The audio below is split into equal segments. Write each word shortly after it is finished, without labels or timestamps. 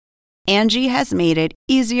Angie has made it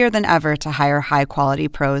easier than ever to hire high-quality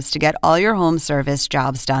pros to get all your home service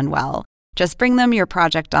jobs done well. Just bring them your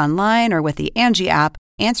project online or with the Angie app,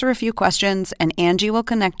 answer a few questions, and Angie will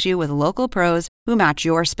connect you with local pros who match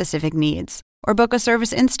your specific needs. Or book a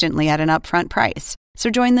service instantly at an upfront price. So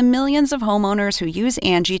join the millions of homeowners who use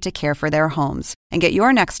Angie to care for their homes and get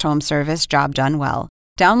your next home service job done well.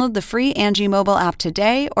 Download the free Angie mobile app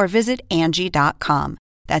today or visit Angie.com.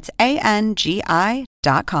 That's ANGI.com.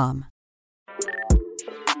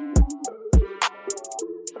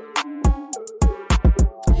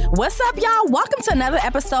 What's up, y'all? Welcome to another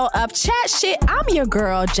episode of Chat Shit. I'm your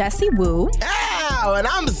girl, Jessie Woo. Ow, and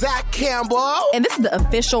I'm Zach Campbell. And this is the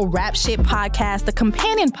official Rap Shit podcast, the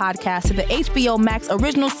companion podcast to the HBO Max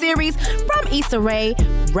original series from Issa Rae,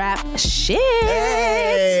 Rap Shit.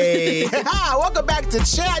 Hey, welcome back to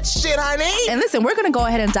Chat Shit, honey. And listen, we're going to go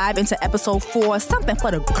ahead and dive into episode 4, something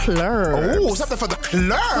for the club. Ooh, something for the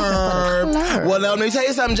club. Well, let me tell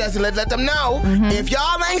you something, Jessie. Let them know. If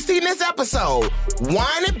y'all ain't seen this episode,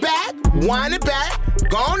 wind it back,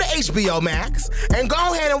 go on to HBO Max, and go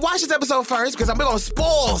ahead and watch this episode first, because I'm going to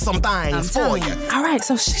spoil some things for you. All right,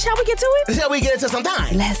 so shall we get to it? Shall we get into some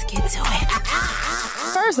time? Let's get to it.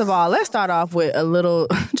 First of all, let's start off with a little,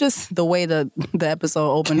 just the way the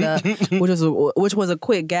episode opened up, which was a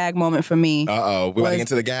quick gag moment for me. Uh-oh, we're about to get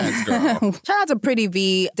into the gags, girl. Shout out to Pretty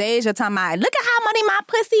V. Deja talking about, look at how money my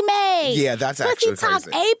pussy made. Yeah, that's actually Pussy talk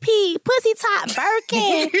crazy. AP, pussy talk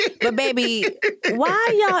Birkin. But baby, why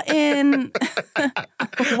y'all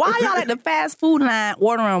at the fast food line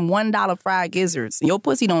ordering $1 fried gizzards? Your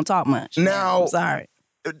pussy don't talk much. Now, I'm sorry.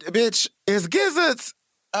 Bitch, is gizzards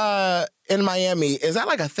in Miami, is that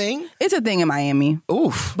like a thing? It's a thing in Miami.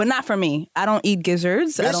 Oof. But not for me. I don't eat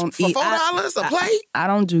gizzards. Bitch, I don't for eat $4 a plate? I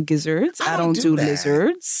don't do gizzards. I don't do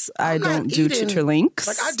lizards. I don't do chitterlinks.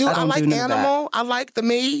 Like I do. I like animal. I like the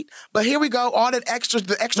meat. But here we go. All the extra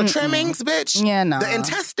trimmings, bitch. Yeah, no. The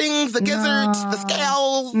intestines, the gizzards, the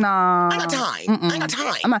scales. Nah. I got time. I ain't got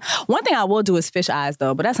time. One thing I will do is fish eyes,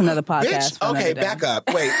 though, but that's another podcast. Bitch, okay, back up.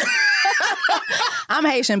 Wait. I'm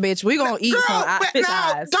Haitian, bitch. We're going to eat some fish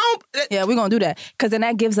eyes. Yeah, we're going to do that. Because then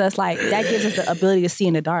that gives us the ability to see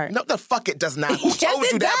in the dark. No, the fuck it does not. Who Yes, told you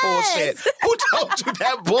it that bullshit? Who told you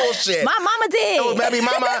that bullshit? My mama did. Oh, baby,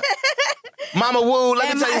 Mama Woo,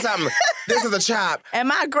 let me tell you something. This is a chop. And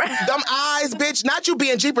my Them eyes, bitch. Not you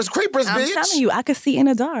being Jeepers Creepers, bitch. I'm telling you, I could see in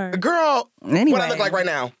the dark. Girl, anyway, what I look like right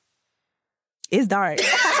now? It's dark.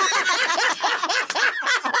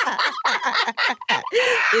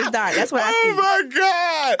 It's dark. That's what I see. Oh, my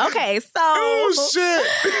God. Okay, so. Oh, shit.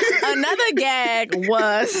 Another gag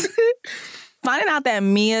was finding out that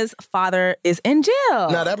Mia's father is in jail.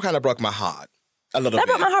 Now, that kind of broke my heart a little bit. That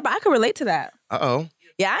broke my heart, but I could relate to that. Uh-oh.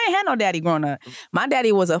 Yeah, I ain't had no daddy growing up. My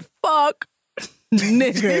daddy was a fuck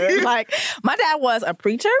nigga. Like, my dad was a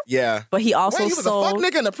preacher. Yeah. But he also Wait, he was sold... a fuck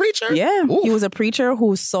nigga and a preacher? Yeah. Oof. He was a preacher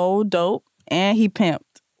who sold dope and he pimped.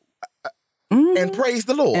 And praise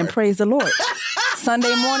the Lord. And praise the Lord.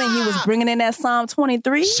 Sunday morning, he was bringing in that Psalm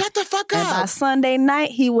 23. Shut the fuck up. And by Sunday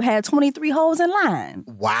night, he had 23 hoes in line.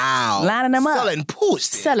 Wow. Lining them up. Selling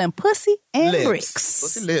pussy. Selling pussy and lips. bricks.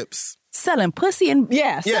 Pussy lips. Selling pussy and,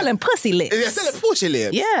 selling pussy lips. Yeah, selling pussy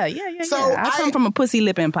lips. Yeah. So I come from a pussy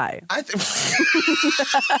lip empire.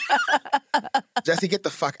 Jesse, get the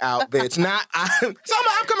fuck out, bitch. I'm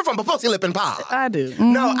coming from a pussy lip empire. I do.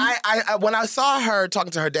 Mm-hmm. No, I when I saw her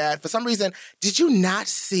talking to her dad, for some reason, did you not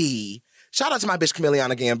see... Shout out to my bitch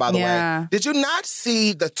Chameleon again, by the way. Did you not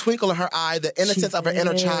see the twinkle in her eye, the innocence of her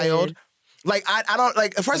inner child? Like, I don't,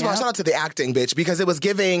 like, first of all, shout out to the acting, bitch, because it was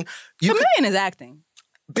giving... Chameleon is acting.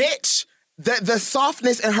 Bitch, the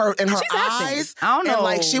softness in her eyes. Acting. I don't know. And,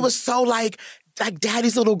 like, she was so, like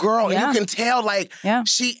daddy's little girl. And you can tell, like,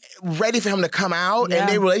 she ready for him to come out. And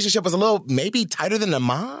their relationship was a little, maybe tighter than the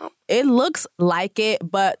mom. It looks like it,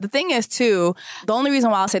 but the thing is, too, the only reason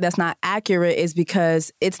why I'll say that's not accurate is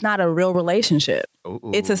because it's not a real relationship. Ooh.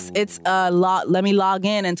 It's a let me log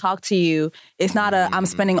in and talk to you. It's not a I'm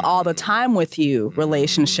spending all the time with you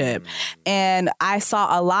relationship. And I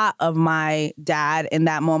saw a lot of my dad in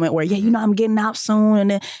that moment where, I'm getting out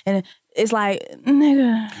soon, and it's like,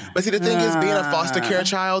 nigga. But see, the thing is, being a foster care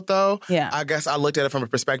child, though, I guess I looked at it from a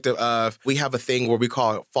perspective of, we have a thing where we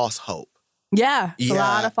call it false hope. Yeah, a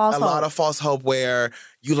lot of false hope. A lot of false hope where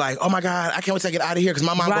you like, oh my God, I can't wait to get out of here because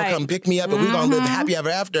my mom gonna come pick me up and we're gonna live happy ever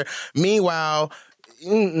after. Meanwhile,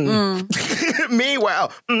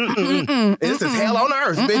 this is hell on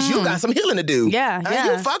earth, bitch. You got some healing to do. Yeah.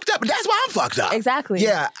 You fucked up, and that's why I'm fucked up. Exactly.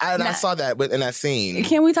 Yeah, I saw that in that scene.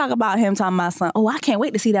 Can we talk about him talking about son? Oh, I can't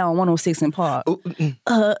wait to see that on 106 in Park.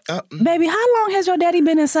 Baby, how long has your daddy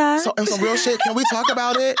been inside? So, and some real shit, can we talk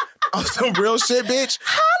about it? On some real shit, bitch.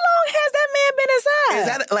 How long has that man been inside? Is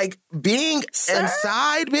that like being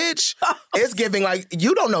inside, bitch? It's giving like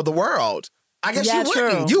you don't know the world. I guess you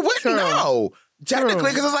wouldn't. You wouldn't know. Technically,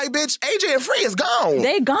 because it's like, bitch, AJ and Free is gone.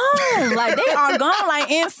 They gone. Like, they are gone like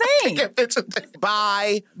insane.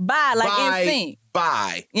 Bye. Like insane.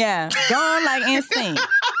 Bye. Yeah, gone like insane.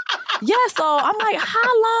 Yeah, so I'm like,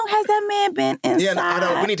 how long has that man been inside? Yeah, I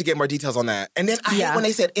don't. We need to get more details on that. And then I hate when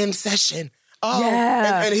they said in session. Oh,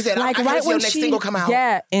 yeah. And he said, like, I right when next single come out.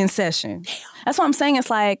 Yeah, in session. Damn. That's what I'm saying. It's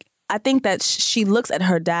like, I think that she looks at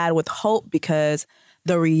her dad with hope because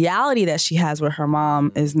the reality that she has with her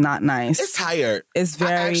mom is not nice. It's tired. It's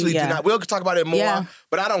very, I actually do not. We'll talk about it more,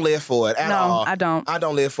 but I don't live for it at all. No, I don't. I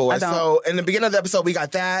don't live for it. So in the beginning of the episode, we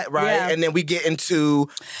got that, right? Yeah. And then we get into...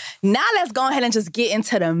 Now let's go ahead and just get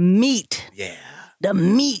into the meat. Yeah. The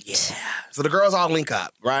meat. Yeah. So the girls all link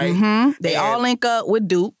up, right? Mm-hmm. They all link up with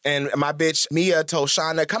Duke. And my bitch Mia told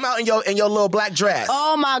Shauna, come out in your little black dress.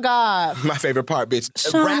 Oh, my God. My favorite part, bitch.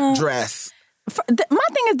 Shauna. Rap dress. My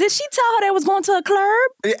thing is, did she tell her they was going to a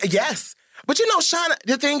club? Yes. But you know, Shauna,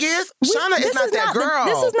 the thing is, Shauna is not that girl.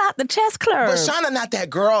 This is not the chess club. But Shauna not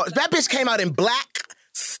that girl. That bitch came out in black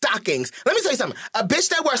stockings. Let me tell you something. A bitch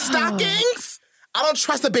that wears stockings, I don't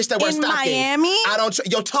trust a bitch that wears stockings. In Miami? I don't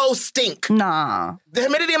your toes stink. Nah. The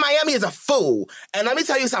humidity in Miami is a fool. And let me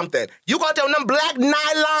tell you something. You got them black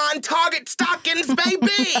nylon Target stockings,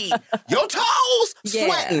 baby. Your toes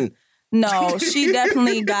sweating. No, she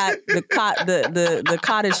definitely got the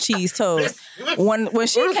cottage cheese toast. When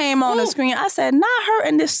she came on the screen, I said, not her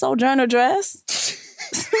in this Sojourner dress.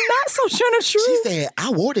 Not Sojourner Truth. She said,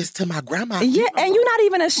 I wore this to my grandma. Yeah, and you're not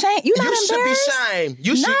even ashamed. You're not embarrassed. You should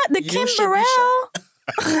be ashamed. Not the Kim Burrell.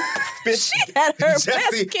 She had her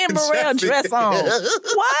best Kim Burrell dress on.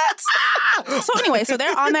 What? So anyway, so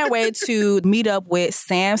they're on their way to meet up with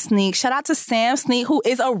Sam Sneak. Shout out to Sam Sneak, who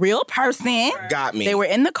is a real person. Got me. They were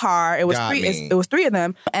in the car. It was it was three of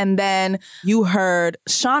them. And then you heard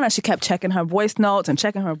Shauna. She kept checking her voice notes and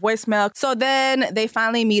checking her voicemail. So then they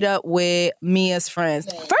finally meet up with Mia's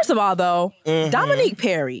friends. First of all, though, Dominique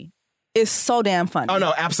Perry is so damn funny. Oh,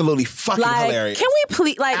 no, absolutely fucking hilarious. Can we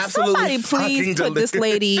please, somebody please put this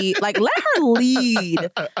lady, let her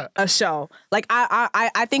lead a show.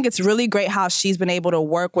 I think it's really great how she's been able to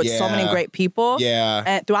work with so many great people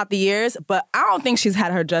and throughout the years, but I don't think she's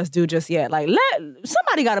had her just due just yet.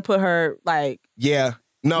 Somebody got to put her,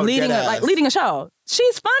 leading a show.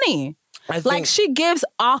 She's funny. She gives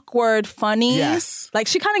awkward funny. Yes.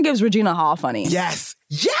 She kind of gives Regina Hall funny. Yes.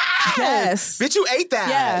 Yes. Bitch, you ate that.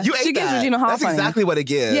 Yeah. You ate she gives Regina Hall That's funny. exactly what it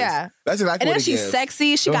gives. Yeah. That's exactly what it gives. And then she's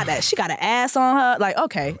sexy. She got that. She got an ass on her.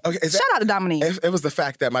 Okay. Shout out to Dominique. It was the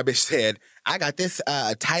fact that my bitch said, I got this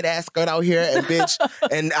tight ass skirt out here and bitch,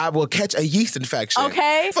 and I will catch a yeast infection.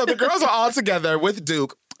 Okay. So the girls are all together with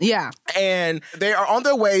Duke. Yeah. And they are on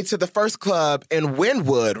their way to the first club in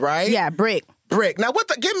Wynwood, right? Yeah, Brick. Now,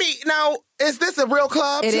 is this a real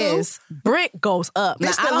club, It too? is. Brick goes up.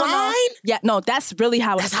 That's the line? Yeah, no, that's really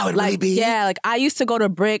how That's how it really be? Yeah, I used to go to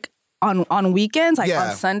Brick on weekends,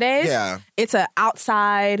 on Sundays. Yeah. It's an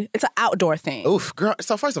outdoor thing. Oof, girl.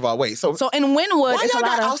 So first of all, wait. So in Wynwood, why y'all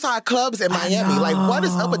got outside clubs in Miami? What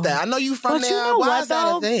is up with that? I know you from there. Why is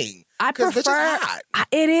that a thing? I prefer. It's hot.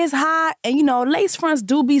 It is hot, and lace fronts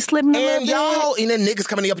do be slipping a little bit. And then niggas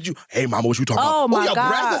coming up at you. Hey, mama, what you talking about? Oh my your God,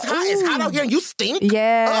 breath is hot. It's hot out here, and you stink.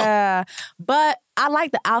 Yeah, but I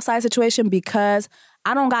like the outside situation because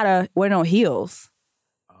I don't gotta wear no heels.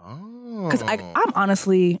 Oh, because I'm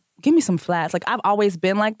honestly. Give me some flats. I've always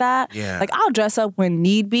been like that. Yeah. I'll dress up when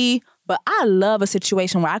need be, but I love a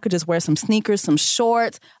situation where I could just wear some sneakers, some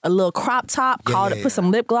shorts, a little crop top, put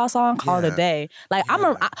some lip gloss on, call it a day.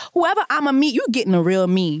 Whoever I'ma meet, you getting the real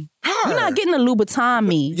me. You're not getting the Louboutin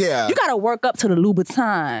me. Yeah. You gotta work up to the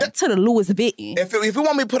Louboutin, to the Louis Vuitton. If you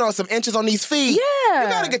want me to put on some inches on these feet, you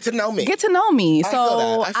gotta get to know me. Get to know me.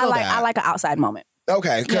 I like an outside moment.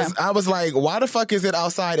 Okay, because I was like, why the fuck is it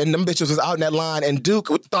outside and them bitches was out in that line and Duke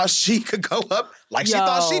thought she could go up she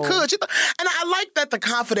thought she could. And I like that the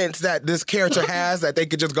confidence that this character has that they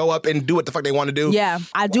could just go up and do what the fuck they want to do. Yeah,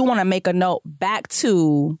 I do want to make a note back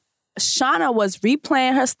to Shauna was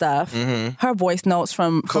replaying her stuff, her voice notes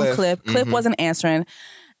from Cliff. Cliff wasn't answering.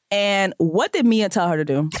 And what did Mia tell her to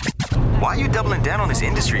do? Why are you doubling down on this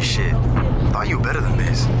industry shit? Thought you were better than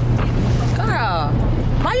this. Girl,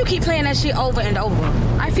 why you keep playing that shit over and over?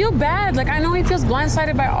 I feel bad. I know he feels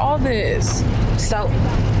blindsided by all this. So,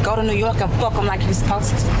 go to New York and fuck him like you're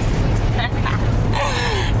supposed to.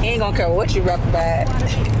 He ain't gonna care what you rap about.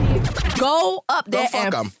 Go up there fuck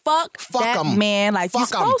and him. fuck that him. man like you're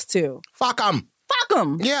supposed to. Fuck him. fuck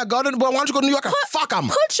him. Yeah, why don't you go to New York and fuck him?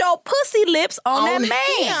 Put your pussy lips on that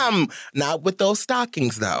man. Him. Not with those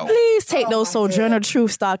stockings, though. Please take those Sojourner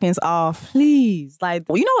Truth stockings off. Please. Like,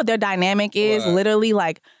 you know what their dynamic is? What? Literally,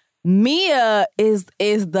 like, Mia is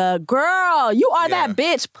the girl. You are that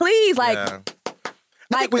bitch. Please, like... Yeah.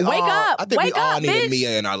 Like, wake up. I think wake we all up, needed bitch.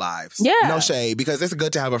 Mia in our lives. Yeah. No shade, because it's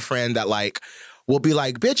good to have a friend that, like, will be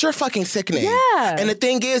like, bitch, you're fucking sickening. Yeah. And the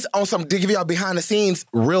thing is, to give y'all behind the scenes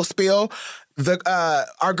real spill,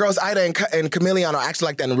 our girls Ida and Chameleon are actually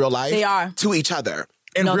like that in real life. They are. To each other.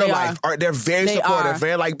 In No, real they life. are. They're very supportive.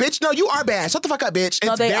 Very like, bitch, no, you are bad. Shut the fuck up, bitch.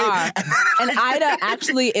 No, they are. And Ida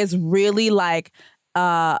actually is really, like,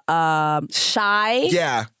 shy.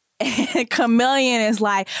 Yeah. And Chameleon is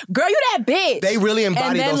like, girl, you that bitch. They really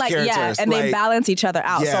embody those like, characters. Yeah, and like, they balance each other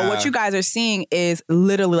out. Yeah. So what you guys are seeing is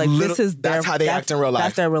literally like that's how they act in real life.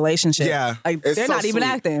 That's their relationship. Yeah. Like It's they're so not even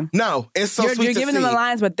sweet. acting. No, it's so sweet You're to giving see. them the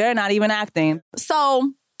lines, but they're not even acting.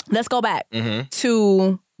 So let's go back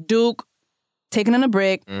to Duke taking in a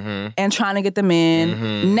brick and trying to get them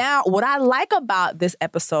in. Now, what I like about this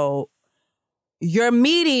episode, you're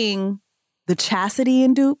meeting the Chastity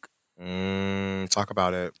and Duke. Talk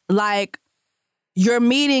about it. Like, you're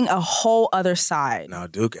meeting a whole other side. No,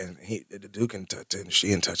 Duke and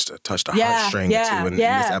she touched a Yeah, heartstring yeah, too in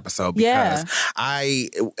yeah, this episode, yeah.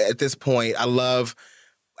 because at this point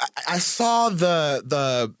I saw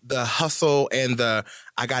the hustle and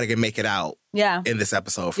I gotta make it out in this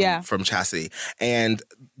episode from Chastity. And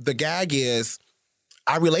the gag is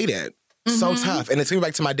I related so tough. And it took me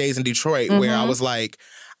back to my days in Detroit where I was like,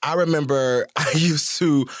 I remember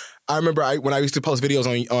when I used to post videos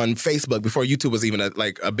on Facebook before YouTube was even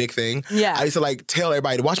a big thing. Yeah. I used to like tell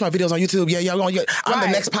everybody to watch my videos on YouTube. Yeah, I'm the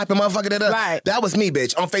next poppin' motherfucker. Right. That was me,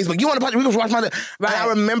 bitch, on Facebook. You want to watch my... Right. And I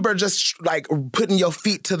remember just like putting your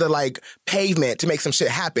feet to the like pavement to make some shit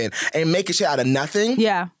happen and making shit out of nothing.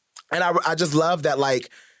 Yeah. And I just love that, like,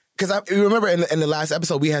 because you remember in the last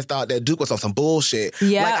episode we had thought that Duke was on some bullshit.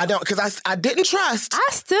 Yeah. Like I didn't trust. I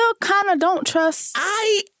still kind of don't trust.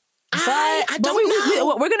 I don't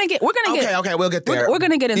know. We're gonna get. Okay, we'll get there. We're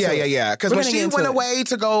gonna get into it. Yeah. Because when she went away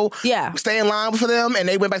to go stay in line for them and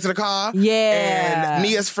they went back to the car. Yeah. And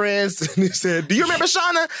Mia's friends said, "Do you remember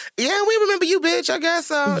Shauna?" Yeah, we remember you, bitch. I guess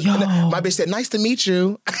so. My bitch said, "Nice to meet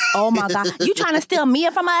you." Oh my God. You trying to steal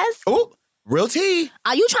Mia from us? Ooh. Real tea.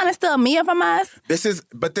 Are you trying to steal Mia from us?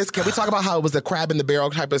 Can we talk about how it was the crab in the barrel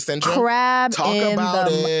type of syndrome? Talk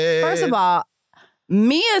about it. First of all,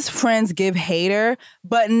 Mia's friends give hater,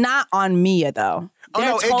 but not on Mia though.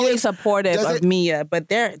 They're totally supportive of Mia, but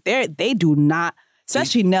they do not.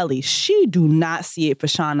 Especially Nelly, she do not see it for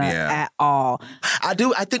Shauna at all. I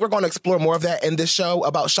think we're going to explore more of that in this show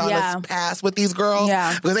about Shauna's past with these girls.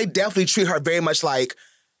 Yeah. Because they definitely treat her very much like,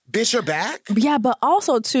 bitch, you're back. Yeah, but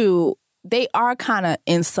also too, they are kind of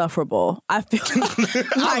insufferable. I feel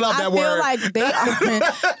I love that word. I feel like they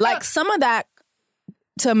are like some of that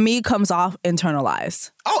to me comes off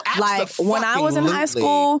internalized. Oh, absolutely. Like when I was in high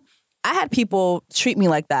school, I had people treat me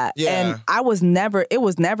like that. Yeah. And it was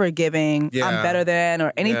never giving I'm better than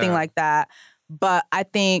or anything like that. But I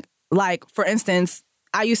think, like, for instance,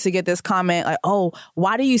 I used to get this comment like, "Oh,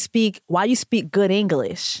 why you speak good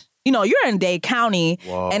English?" You know, you're in Dade County,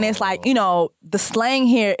 and it's like, you know, the slang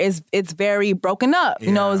here it's very broken up.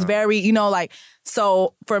 You know, it's very, you know, like,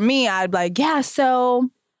 so for me, I'd be like, yeah, so,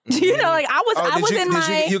 you know, like I was in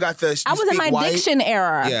my diction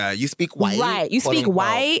era. Yeah, you speak white. Right, you speak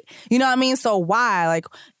white. You know what I mean? So why? Like,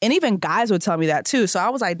 and even guys would tell me that too. So I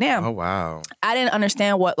was like, damn. Oh, wow. I didn't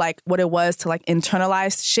understand what it was to like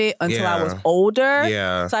internalize shit until I was older.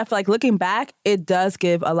 Yeah. So I feel like looking back, it does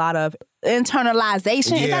give a lot of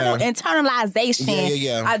internalization. Yeah. Internalization.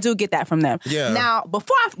 Yeah. I do get that from them. Yeah. Now,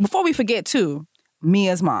 before we forget too,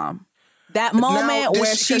 Mia's mom. That moment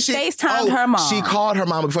where she FaceTimed her mom. She called her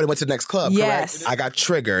mom before they went to the next club, yes. correct? I got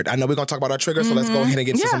triggered. I know we're going to talk about our triggers, so let's go ahead and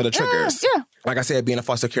get into some of the triggers. Yeah. Like I said, being a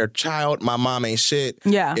foster care child, my mom ain't shit.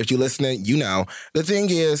 Yeah. If you're listening, you know. The thing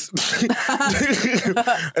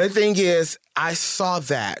is, I saw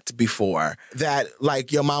that before. That,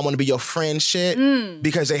 like, your mom want to be your friend shit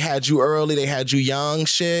because they had you early, they had you young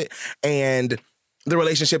shit, and the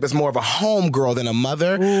relationship is more of a homegirl than a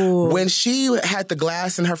mother. Ooh. When she had the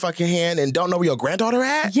glass in her fucking hand and don't know where your granddaughter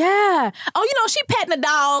at. Yeah. Oh, you know, she petting the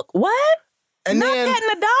dog. What? And not then petting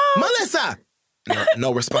the dog? Melissa.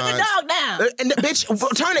 No response. Put the dog down. And bitch,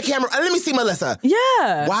 turn the camera. Let me see Melissa.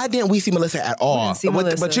 Yeah. Why didn't we see Melissa at all?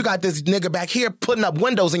 But you got this nigga back here putting up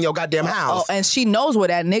windows in your goddamn house. Oh, and she knows where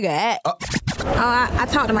that nigga at. I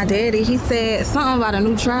talked to my daddy. He said something about a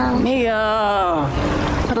new trial.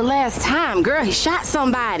 For the last time, girl, he shot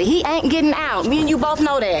somebody. He ain't getting out. Me and you both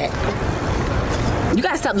know that. You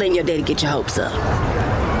gotta stop letting your daddy get your hopes up.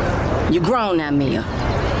 You're grown now, Mia.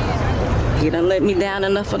 He done let me down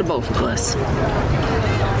enough for the both of us.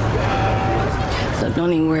 Look,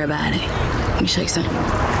 don't even worry about it. Let me show you something.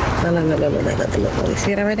 Look.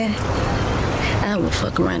 See that right there? I will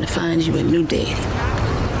fuck around and find you a new daddy.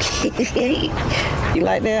 You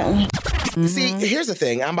like that one? Mm-hmm. See, here's the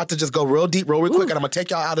thing. I'm about to just go real deep, real quick, and I'm going to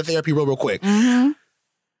take y'all out of therapy real quick. Mm-hmm.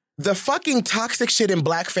 The fucking toxic shit in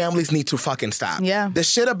black families need to fucking stop. Yeah. The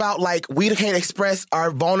shit about, like, we can't express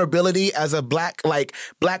our vulnerability as a black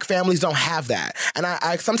families don't have that. And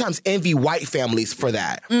I sometimes envy white families for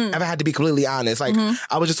that. If I had to be completely honest. Like,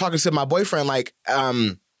 I was just talking to my boyfriend, like,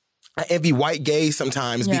 I envy white gays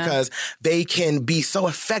sometimes because they can be so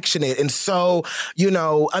affectionate and so,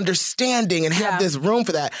 understanding and have this room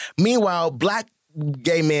for that. Meanwhile, black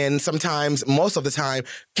gay men sometimes, most of the time,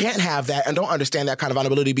 can't have that and don't understand that kind of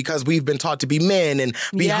vulnerability because we've been taught to be men and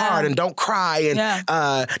be hard and don't cry and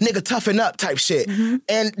nigga toughen up type shit.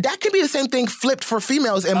 And that can be the same thing flipped for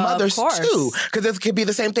females and mothers too. Because it could be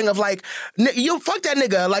the same thing of like, you fuck that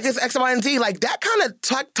nigga, like it's X, Y, and Z. Like that kind of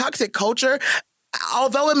toxic culture,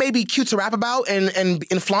 although it may be cute to rap about and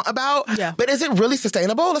flaunt about, but is it really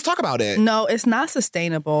sustainable? Let's talk about it. No, it's not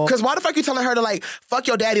sustainable. Because why the fuck you telling her to like fuck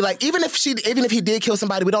your daddy? Like even if he did kill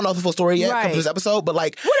somebody, we don't know the full story yet from this episode. But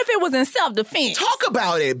like, what if it was in self-defense? Talk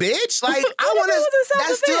about it, bitch. Like I want to.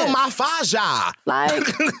 That's still my faja.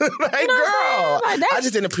 Like, like girl, like, I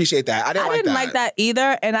just didn't appreciate that. I didn't like that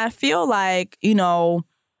either. And I feel like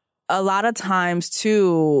a lot of times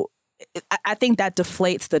too, I think that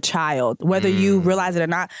deflates the child, whether you realize it or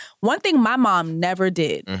not. One thing my mom never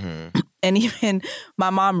did, and even my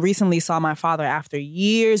mom recently saw my father after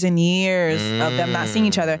years and years of them not seeing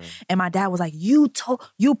each other, and my dad was like, "You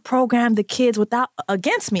programmed the kids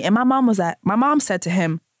against me," and my mom said to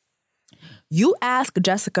him, "You ask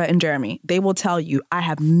Jessica and Jeremy, they will tell you I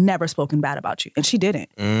have never spoken bad about you." And she didn't.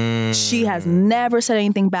 She has never said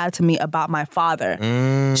anything bad to me about my father.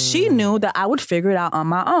 She knew that I would figure it out on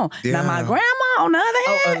my own. Yeah. Now, my grandma, on the other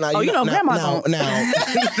hand, grandma don't.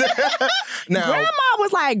 Grandma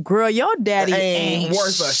was like, girl, your daddy ain't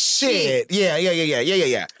worth a shit. Yeah.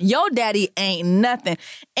 Your daddy ain't nothing.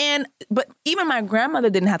 But even my grandmother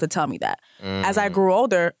didn't have to tell me that. As I grew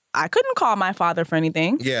older, I couldn't call my father for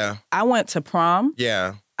anything. Yeah. I went to prom.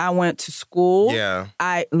 Yeah. I went to school. Yeah.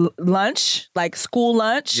 Lunch, like school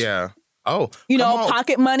lunch. Yeah. Oh.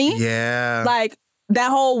 Pocket money. Yeah. Like that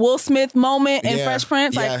whole Will Smith moment in Fresh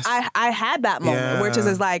Prince. Like I had that moment, which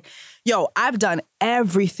is like, yo, I've done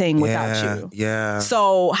everything without you. Yeah.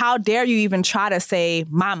 So how dare you even try to say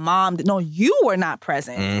my mom? No, you were not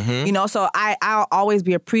present. So I'll always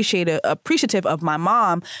be appreciative of my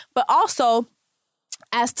mom, but also,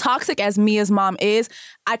 as toxic as Mia's mom is,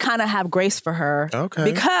 I kind of have grace for her. Okay.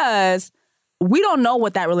 Because we don't know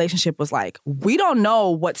what that relationship was like. We don't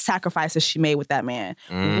know what sacrifices she made with that man.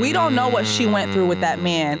 We don't know what she went through with that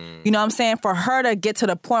man. You know what I'm saying? For her to get to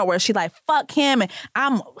the point where she like, fuck him and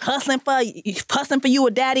I'm hustling for you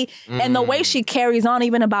with daddy. And the way she carries on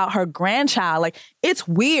even about her grandchild, like it's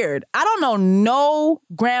weird. I don't know no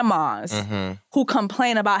grandmas who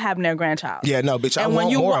complain about having their grandchild. Yeah, no, bitch, I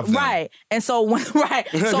want more of them. Right. And so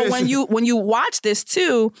when you watch this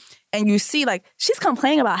too, and you see, like, she's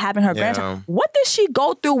complaining about having her grandchild. What did she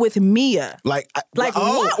go through with Mia? What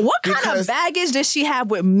kind of baggage did she have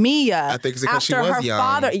with Mia? I think it's because she was her young.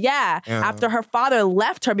 Father, after her father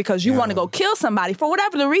left her because you want to go kill somebody for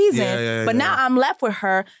whatever the reason. But now I'm left with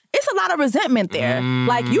her. It's a lot of resentment there.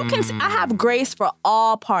 Like, I have grace for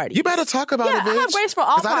all parties. You better talk about it, bitch. I have grace for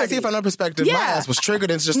all parties. Because I didn't see it from her perspective. My ass was triggered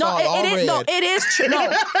and just saw it all red. No, it is true.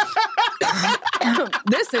 No.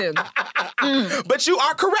 Listen. But you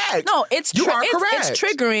are correct. No, it's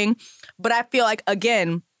triggering, but I feel like,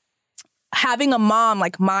 again, having a mom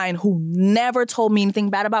like mine who never told me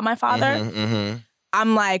anything bad about my father,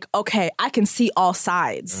 I'm like, okay, I can see all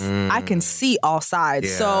sides. I can see all sides.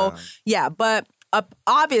 Yeah. So, but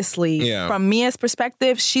obviously, from Mia's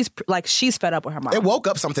perspective, she's fed up with her mom. It woke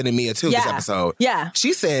up something in Mia, too, this episode. Yeah.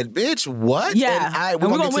 She said, bitch, what? Yeah. And we're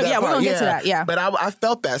going to get to that. Yeah. But I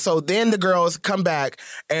felt that. So then the girls come back,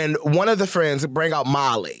 and one of the friends bring out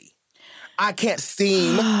Molly. I can't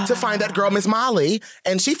seem to find that girl, Miss Molly.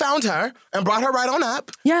 And she found her and brought her right on up.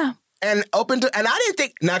 Yeah. And opened it. And I didn't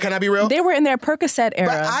think, now can I be real? They were in their Percocet era.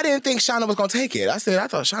 But I didn't think Shauna was going to take it. I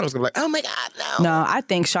thought Shauna was going to be like, oh my God, no. No, I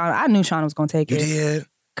knew Shauna was going to take it. You did?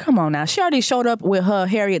 Come on now. She already showed up with her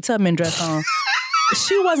Harriet Tubman dress on.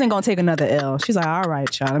 She wasn't going to take another L. She's like, all right,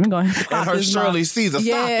 child, let me go ahead and pop and her Shirley Caesar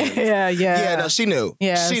stockings. Yeah, no, she knew.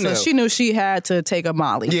 Yeah, she knew she had to take a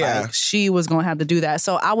Molly. Yeah. Like, she was going to have to do that.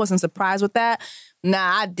 So I wasn't surprised with that.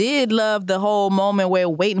 Now, I did love the whole moment where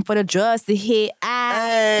waiting for the drugs to hit.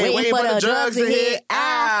 Waiting for the drugs to hit.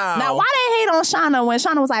 Now, why they hate on Shauna when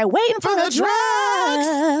Shauna was like, waiting for the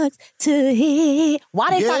drugs to hit? Why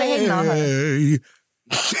they started hating on her?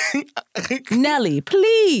 Nelly,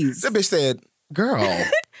 please. That bitch said, girl.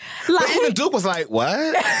 But even Duke was like,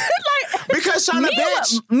 what? Because Shauna,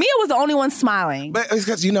 Mia was the only one smiling. But it's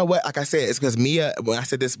because, you know what? Like I said, it's because Mia, when I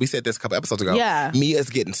said this, we said this a couple episodes ago. Yeah. Mia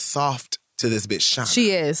is getting soft to this bitch, Shauna.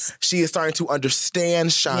 She is. She is starting to understand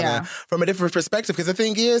Shauna from a different perspective. Because the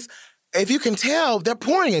thing is, if you can tell, they're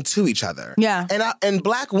pouring into each other. Yeah. And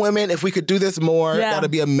black women, if we could do this more, that'd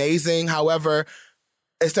be amazing. However,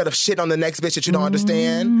 instead of shit on the next bitch that you don't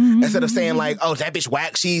understand, instead of saying like, oh, that bitch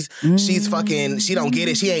whack, she's fucking, she don't get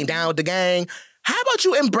it, she ain't down with the gang. How about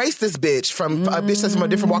you embrace this bitch from a bitch that's from a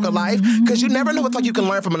different walk of life? Because you never know what you can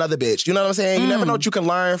learn from another bitch. You know what I'm saying? You never know what you can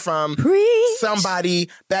learn from somebody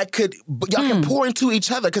that could, y'all can pour into each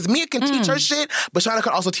other. Because Mia can teach her shit, but Shauna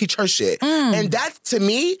can also teach her shit. And that, to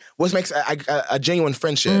me, makes a genuine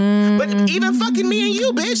friendship. But even fucking me and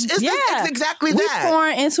you, bitch, it's exactly that. We're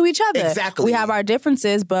pouring into each other. Exactly. We have our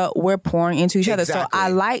differences, but we're pouring into each other. So I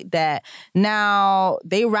like that. Now,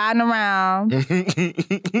 they riding around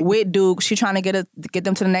with Duke. She trying to get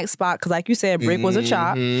them to the next spot because, like you said, Brick was a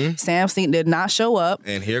chop. Sam Sneak did not show up.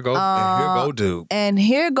 And here go Duke. And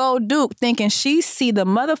here go Duke thinking she see the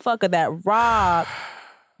motherfucker that robbed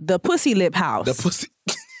the Pussy Lip house. The pussy.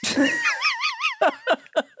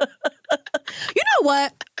 You know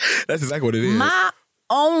what? That's exactly what it is. My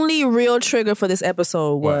only real trigger for this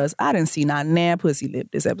episode was I didn't see not nan Pussy Lip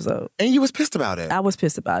this episode. And you was pissed about it. I was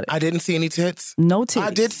pissed about it. I didn't see any tits. No tits.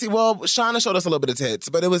 I did see, well, Shauna showed us a little bit of tits,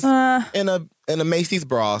 but it was in a Macy's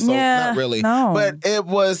bra, so not really. No. But it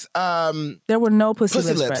was there were no pussy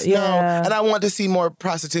lips. Right? Yeah. No. And I want to see more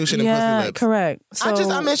prostitution and pussy lips. Correct. So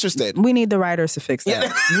I'm interested. We need the writers to fix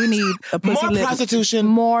that. We need a pussy more lip. Prostitution.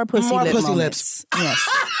 More pussy lips. Yes.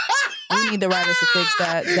 We need the writers to fix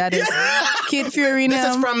that. That is Kid Fury now.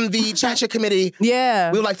 This is from the Chacha Committee.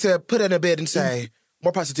 Yeah. We would like to put in a bid and say,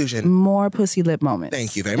 more prostitution. More pussy lip moments.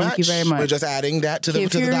 Thank you very much. Thank you very much. We're just adding that to the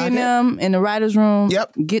Kid Fury docket. and them in the writer's room.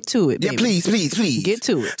 Yep. Get to it, baby. Yeah, please. Get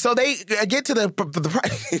to it. So they get to the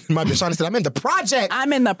my bitch Shauna said, I'm in the project.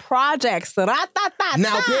 I'm in the projects. Now,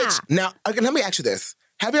 bitch, okay, let me ask you this.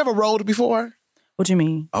 Have you ever rolled before? What do you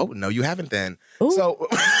mean? Oh, no, you haven't then. Ooh. So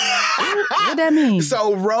what that mean?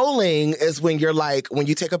 So rolling is when you're like, when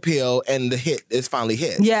you take a pill and the hit is finally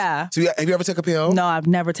hit. Yeah. So have you ever took a pill? No, I've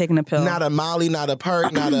never taken a pill. Not a Molly, not a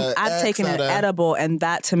perk, not a I've taken an edible, and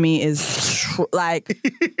that to me is like,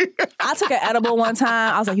 I took an edible one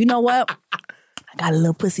time. I was like, you know what? I got a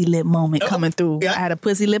little pussy lip moment coming through. Yeah. I had a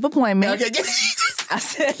pussy lip appointment. Okay. I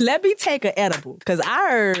said, let me take an edible. Because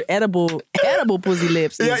I heard edible pussy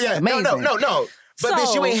lips is amazing. No. But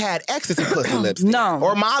bitch, you ain't had ecstasy pussy lips. No.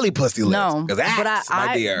 Or Molly pussy lips. No. Because that's,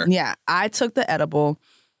 my dear. Yeah, I took the edible.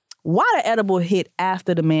 Why the edible hit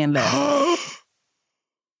after the man left?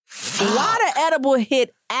 Why the edible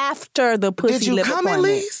hit after the pussy lip appointment? Did you come at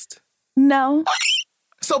least? No.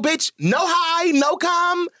 So, bitch, no high, no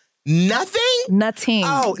come, nothing? Nothing.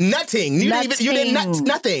 Oh, nothing. You didn't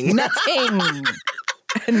nothing. Nothing.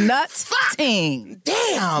 Nothing.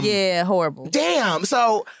 Damn. Yeah, horrible. Damn.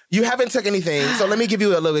 So you haven't took anything. So let me give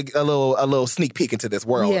you a little sneak peek into this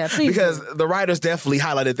world. Yeah, please. Because the writers definitely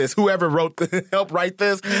highlighted this. Whoever helped write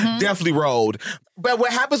this definitely rolled. But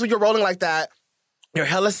what happens when you're rolling like that? You're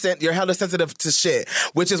hella sensitive to shit,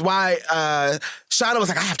 which is why Shauna was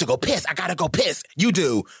like, I have to go piss. I gotta go piss. You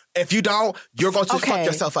do. If you don't, you're going to fuck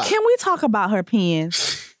yourself up. Can we talk about her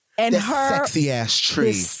peeing? And that her sexy ass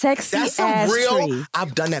tree. That's some real. Tree.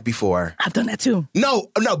 I've done that before. I've done that too. No,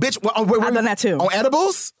 bitch. I've done that too. On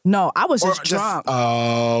edibles? No, I was just drunk.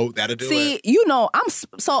 That'll do it. See, you know,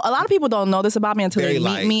 so a lot of people don't know this about me until they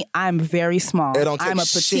meet me. I'm very small. It don't take I'm a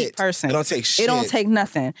petite person. It don't take shit. It don't take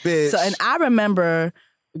nothing. Bitch. So, and I remember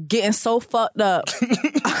getting so fucked up.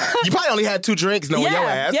 You probably only had 2 drinks knowing your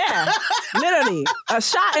ass. Yeah, literally. A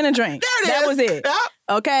shot and a drink. That was it. Yep.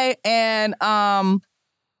 Okay, and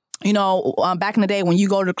you know, back in the day when you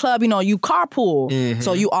go to the club, you know, you carpool.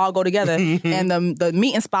 So you all go together. And the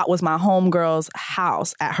meeting spot was my homegirl's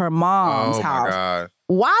house at her mom's house. My God.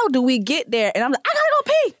 Wow, do we get there? And I'm like, I gotta go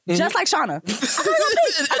pee. Just like Shauna.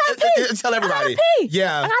 I gotta pee. Tell everybody. I gotta pee.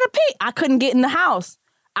 Yeah. I gotta pee. I couldn't get in the house.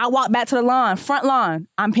 I walked back to the lawn, front lawn.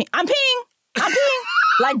 I'm peeing.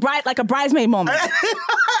 like a bridesmaid moment.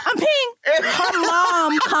 I'm peeing. Her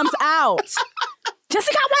mom comes out.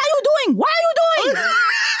 Jessica, what are you doing? What are you doing?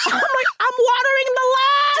 I'm like, I'm watering the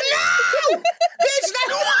lawn. No! Bitch,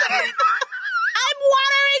 I'm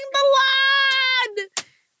watering the lawn.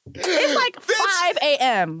 It's like 5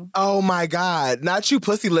 them. Oh my God. Not you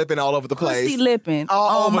pussy lipping all over the place. Pussy lipping.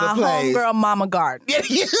 All over my the place. homegirl Mama Garden.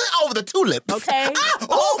 Yeah, over the tulips. Okay?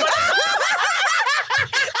 Oh my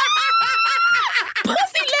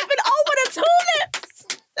Pussy lipping over the tulips.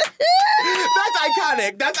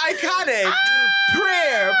 That's iconic.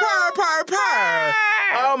 Prayer. Purr.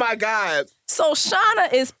 Oh my God. So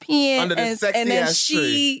Shauna is peeing Under the sexy and then ass she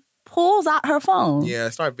tree. pulls out her phone. Yeah,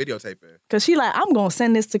 start videotaping. Cause she like, I'm gonna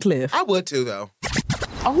send this to Cliff. I would too, though.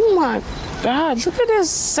 Oh my God, look at this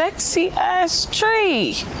sexy ass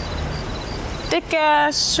tree. Thick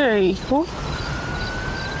ass tree. Ooh.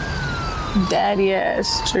 Daddy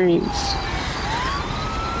ass trees.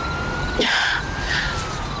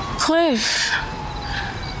 Cliff.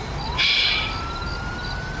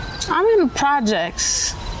 I'm in the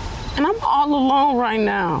projects and I'm all alone right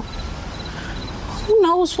now. Who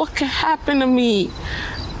knows what could happen to me?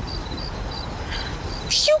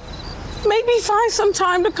 You maybe find some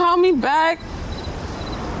time to call me back.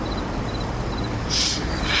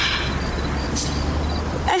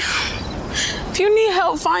 If you need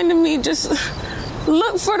help finding me, just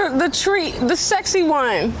look for the tree, the sexy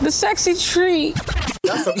one, the sexy tree.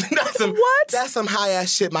 That's some high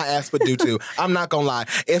ass shit my ass would do too. I'm not gonna lie.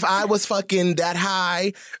 If I was fucking that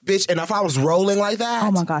high, bitch, and if I was rolling like that,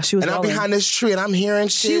 Oh my gosh, she was and rolling. I'm behind this tree and I'm hearing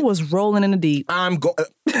shit, She was rolling in the deep. I'm going.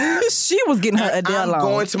 She was getting her Adele I'm on.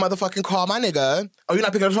 going to motherfucking call my nigga. Oh, you're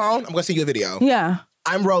not picking up the phone? I'm gonna send you a video. Yeah.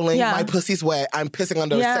 I'm rolling. Yeah. My pussy's wet. I'm pissing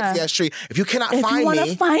under Yeah. a sexy ass tree. If you cannot If find you wanna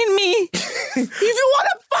me, find me, if you wanna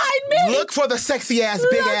find me, look for the sexy ass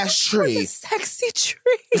big ass tree. Sexy tree.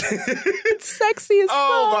 It's sexy as fuck.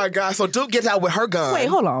 Oh my God! So Duke gets out with her gun. Wait,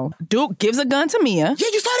 hold on. Duke gives a gun to Mia. Yeah,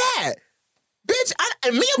 you saw that. Bitch,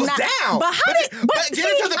 and Mia was Nah, down. but how did- but get see,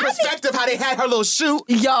 into the I perspective how they had her little shoot.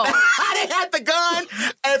 Yo. How they had the gun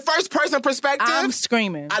and first person perspective. I'm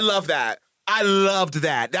screaming. I love that. I loved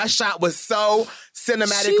that. That shot was so She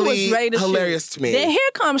cinematically was ready to hilarious shoot. to me. Then here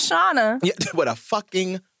comes Shauna Yeah, with a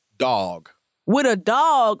fucking dog. with a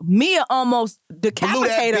dog. Mia almost Blew that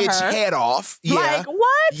decapitated bitch her. head off. Yeah. Like,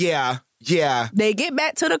 what? Yeah. They get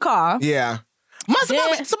back to the car. Yeah.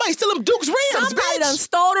 Then- Somebody stealing Duke's rims, Somebody bitch. done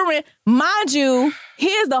stole the ring. Mind you,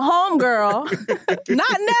 here's the homegirl,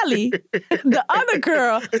 not Nelly, the other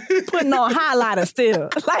girl putting on highlighter still.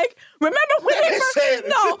 Like, remember when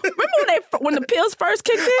when the pills first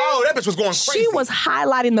kicked in? Oh, that bitch was going crazy. She was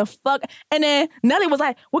highlighting the fuck. And then Nelly was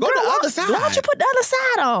like, well, Go girl, to the why other side. don't you put the other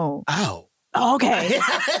side on? Oh. Okay.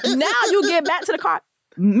 Now you get back to the car.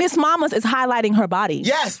 Miss Mamas is highlighting her body.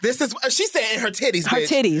 Yes, this is, she said in her titties, Her bitch.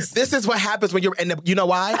 titties. This is what happens when you're, you know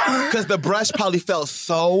why? Because the brush probably felt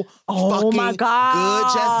so fucking my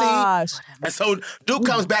gosh. good, Jesse. And so Duke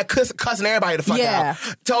comes back cussing everybody the fuck Yeah.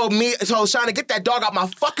 out. Told Shauna, get that dog out my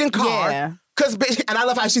fucking car. Yeah. Cause bitch, and I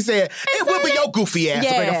love how she said, it would be your goofy ass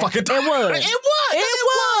to bring a fucking dog. It would.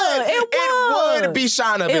 It would be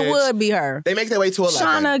Shauna, bitch. It would be her. They make their way to 11.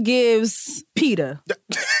 Shauna gives Peter.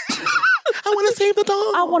 I want to save the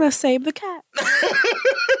dog. I want to save the cat.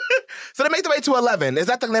 So they make their way to 11. Is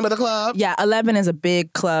that the name of the club? Yeah, 11 is a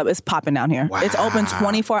big club. It's popping down here. It's open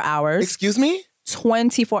 24 hours. Excuse me?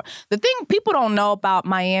 24. The thing people don't know about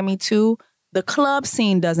Miami, too, the club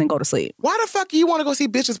scene doesn't go to sleep. Why the fuck you want to go see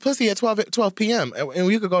bitches pussy at 12 p.m.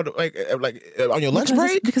 and you could go to on your lunch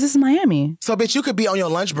break? Because this is Miami. So bitch, you could be on your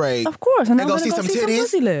lunch break. Of course. And I'm go gonna see go some see some titties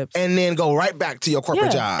pussy lips. and then go right back to your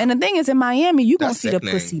corporate job. And the thing is, in Miami, you gonna That's see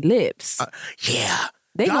sickening. the pussy lips. Yeah.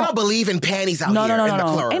 They Y'all gon- don't believe in panties out No, here no, in the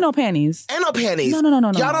no. club. Ain't no panties. Ain't no panties. No.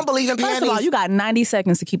 Y'all don't believe in panties? First of all, you got 90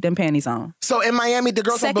 seconds to keep them panties on. So in Miami, the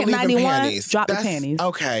girls Second don't believe 91, in panties. drop the panties.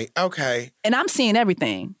 Okay. And I'm seeing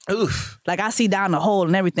everything. Oof. Like I see down the hole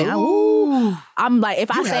and everything. I'm like,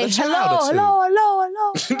 if I You had say a child or two.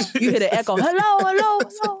 hello, you hear the echo,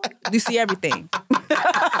 hello. You see everything.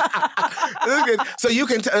 So you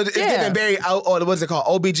can, it's Yeah. giving very, or what's it called,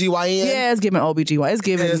 OBGYN? Yeah, it's giving OBGYN. It's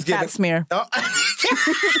giving It's giving- pap smear. Oh.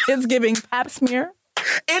 It's giving pap smear.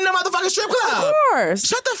 In the motherfucking strip club. Of course.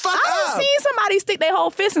 Shut the fuck I up. done seen somebody stick their whole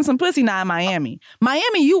fist in some pussy now in Miami.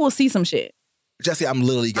 Miami, you will see some shit. Jesse, I'm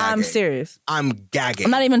literally gagging. I'm serious. I'm gagging.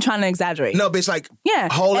 I'm not even trying to exaggerate. No, bitch, like,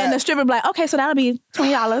 Yeah. whole And ass- the stripper be like, okay, so that'll be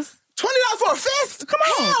 $20. $20 for a fist? Come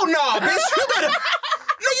on. Hell no, bitch.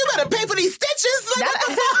 You better pay for these stitches. Like, what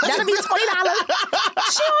the fuck? That'll be $20.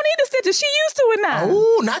 She don't need the stitches. She used to it now.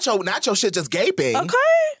 Ooh, not your shit just gaping. Okay.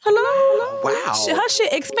 Hello. Wow. Her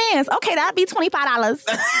shit expands. Okay, that'd be $25.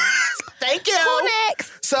 Thank you. Who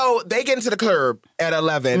next? So they get into the club at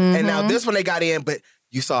 11, and now this one they got in, but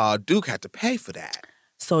you saw Duke had to pay for that.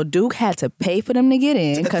 So Duke had to pay for them to get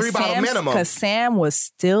in $3 bottle minimum. because Sam was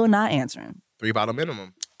still not answering. 3 bottle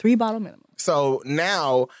minimum. 3 bottle minimum. So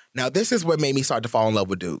now this is what made me start to fall in love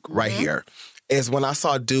with Duke right here. Is when I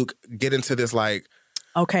saw Duke get into this like,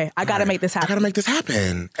 okay, I gotta make this happen. I gotta make this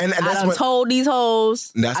happen. And I that's done what told these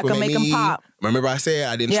hoes that's I what can made make them me pop. Remember I said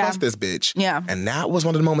I didn't trust this bitch. Yeah. And that was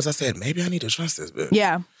one of the moments I said, maybe I need to trust this bitch.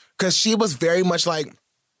 Yeah. Because she was very much like,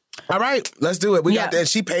 all right, let's do it. We got that. And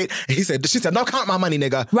she paid. She said, no, count my money,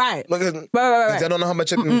 nigga. Right. Right. Right. I don't know how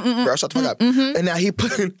much. Girl, shut the fuck up. And now he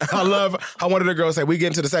put, I love how one of the girls said, we get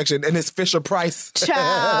into the section and it's Fisher Price.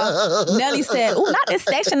 Child. Nelly said, ooh, not this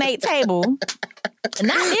Section 8 table.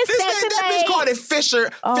 Not this Section 8. That bitch called it Fisher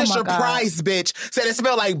Price, bitch. Said it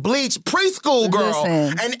smelled like bleach, preschool girl.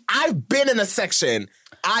 Listen. And I've been in a section.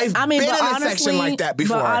 I've been in a section like that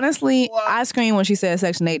before. But honestly, I screamed when she said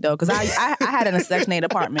Section 8 though, because I had in a Section 8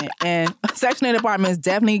 apartment, and Section 8 apartments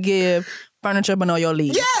definitely give furniture below your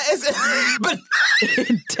knees. Yeah, but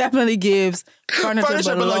it definitely gives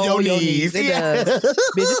furniture below your knees. It does.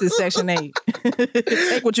 Bitch, this is Section 8.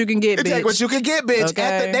 Take what you can get, bitch. Take what you can get, bitch.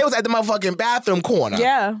 Okay. They was at the motherfucking bathroom corner.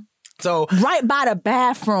 Yeah. So right by the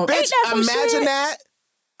bathroom. Bitch, Ain't that some imagine shit? that.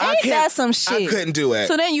 Ain't that some shit? I couldn't do it.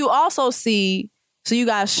 So then you also see, so you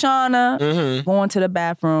got Shauna going to the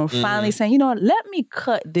bathroom, finally saying, you know what, let me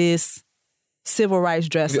cut this civil rights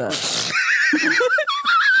dress up.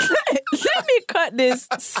 Let me cut this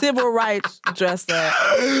civil rights dress up.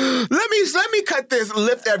 Let me cut this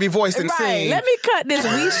lift every voice and sing. Let me cut this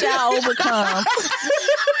we shall overcome.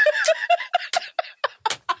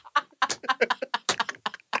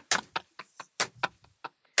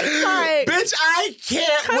 Like, bitch, I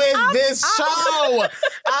can't with this show.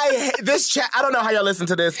 I don't know how y'all listen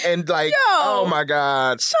to this and like, oh my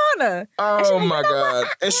God. Shauna. Oh my God.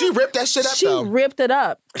 And she ripped that shit up though. She ripped it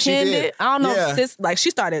up. She Pinned did. it. I don't know Yeah. if sis, like she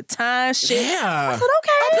started tying shit. Yeah. I said,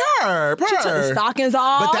 okay. She took the stockings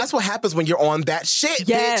off. But that's what happens when you're on that shit,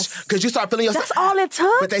 Yes. bitch. Because you start feeling yourself. That's all it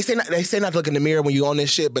took. But they say not to look in the mirror when you on this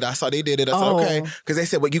shit, but I saw they did it. I said, okay. Because they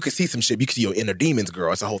said, well, you could see some shit. You could see your inner demons,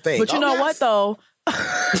 girl. It's the whole thing. But you know what, though?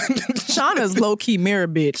 Shauna's low-key mirror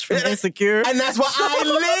bitch from Insecure. And that's why I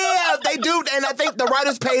live. They do. And I think the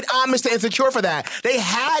writers paid homage to Insecure for that. They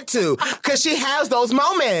had to. Because she has those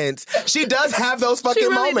moments. She does have those fucking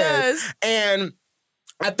really moments. does. And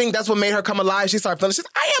I think that's what made her come alive. She started feeling,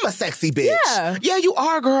 I am a sexy bitch. Yeah. Yeah, you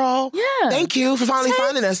are, girl. Yeah. Thank you for finally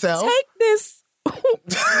finding herself. Take this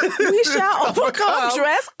we shall overcome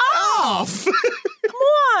dress off. Come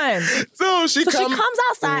on. So she comes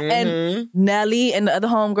outside and Nelly and the other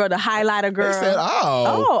homegirl, the highlighter girl. They said,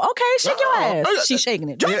 okay, shake your ass. She's shaking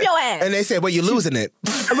it. Drop your ass. And they said, well, you're losing it.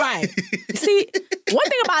 Right. See, one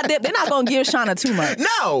thing about that, they're not going to give Shauna too much.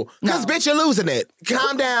 No, because bitch, you're losing it.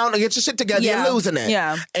 Calm down and get your shit together. Yeah. You're losing it.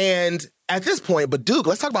 Yeah. And at this point, but Duke,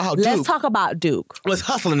 let's talk about how Let's talk about Duke. was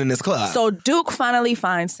hustling in this club. So Duke finally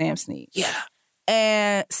finds Sam Snead. Yeah.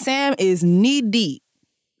 And Sam is knee deep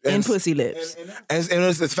in pussy lips. And it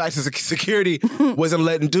was the fact that security wasn't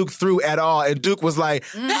letting Duke through at all. And Duke was like,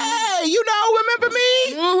 hey, remember me?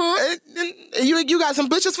 And you got some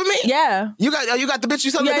bitches for me? Yeah. You got the bitch,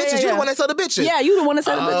 you sell the bitches. You the one that sell the bitches. Yeah, you the one that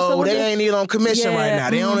sell the bitches. Oh, they ain't even on commission right now.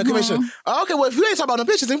 They ain't on commission. Okay, well, if you ain't talking about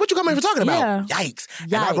no bitches, then what you coming here for talking about? Yeah. Yikes.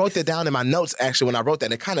 And I wrote that down in my notes, actually, when I wrote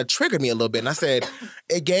that. It kind of triggered me a little bit. And I said,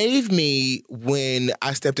 it gave me when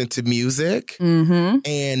I stepped into music and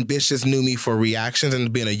bitches knew me for reactions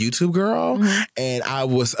and being a YouTube girl. And I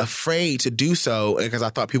was afraid to do so because I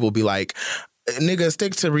thought people would be like, nigga,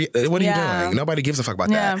 stick to what are you doing? Nobody gives a fuck about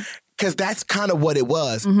that. Because that's kind of what it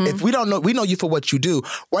was. If we don't know, we know you for what you do.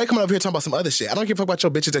 Why are you coming over here talking about some other shit? I don't give a fuck about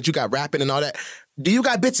your bitches that you got rapping and all that. Do you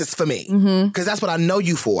got bitches for me? Because that's what I know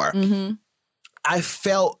you for. I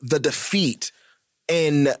felt the defeat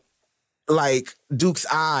in like Duke's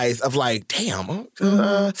eyes of like, damn,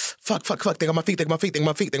 fuck, think on my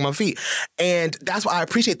feet. And that's why I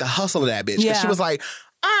appreciate the hustle of that bitch. Because she was like,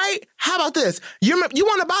 all right, how about this? You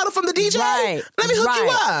want a bottle from the DJ? Right. Let me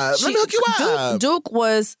hook you up. Duke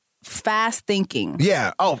was fast thinking.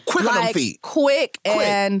 Yeah. Oh, quick on them feet. Quick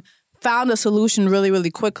and found a solution really,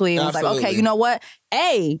 really quickly. And was like, okay, you know what?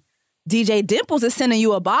 Hey, DJ Dimples is sending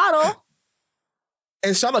you a bottle.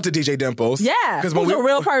 And shout out to DJ Dimples. Yeah, because who's a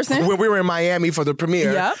real person. When we were in Miami for the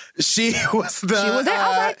premiere, she was there. I was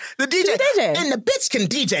like, the DJ. And the bitch can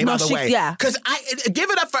DJ, by the way. Yeah. Because I give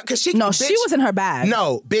it up for, because she. No, she was in her bag.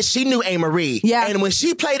 No, bitch, she knew A. Marie. Yeah. And when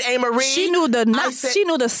she played A. Marie, she knew she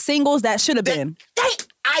knew the singles that should have been.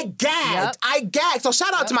 I gagged. So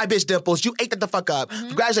shout out to my bitch Dimples. You ate that the fuck up.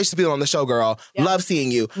 Congratulations to being on the show, girl. Yep. Love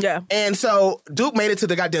seeing you. Yeah. And so Duke made it to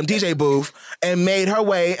the goddamn DJ booth and made her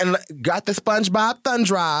way and got the SpongeBob Thun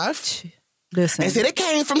Drive. Listen. And said it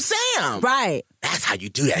came from Sam. Right. that's how you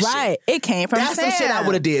do that shit. Right. It came from That's Sam. some shit I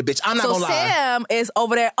would have did, bitch. I'm not gonna lie. Sam is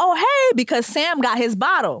over there, oh, hey, because Sam got his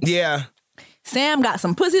bottle. Yeah. Sam got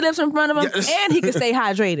some pussy lips in front of him, and he can stay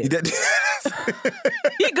hydrated.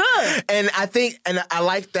 He good. And I think, and I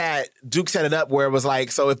like that Duke set it up where it was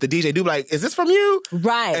like, so if the DJ do be like, is this from you?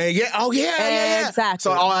 Right. And yeah. Exactly.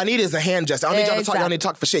 So all I need is a hand gesture. I don't need y'all to talk. Y'all need to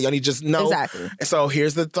talk for shit. Y'all need to just know. Exactly. And so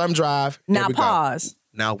here's the thumb drive. Now pause.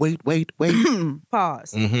 Now wait. Pause.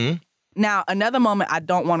 Mm-hmm. Now, another moment I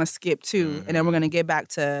don't want to skip to, and then we're going to get back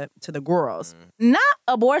to the girls. Not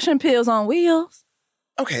abortion pills on wheels.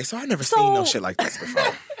 Okay, so I've never seen no shit like this before.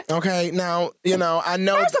 Okay, now, I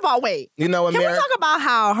know. First of all, wait. Can we talk about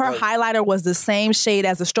how her highlighter was the same shade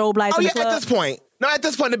as the strobe lights in the club? At this point. No, at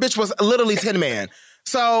this point, the bitch was literally Tin Man.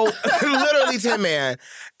 So, literally Tin Man.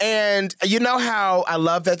 And you know how I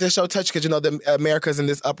love that this show touched, because the America's in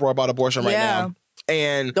this uproar about abortion right now.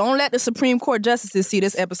 And don't let the Supreme Court justices see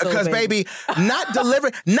this episode. Because baby, have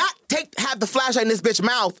the flashlight in this bitch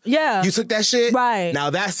mouth. Yeah. You took that shit? Right.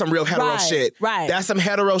 Now that's some real hetero shit. Right. That's some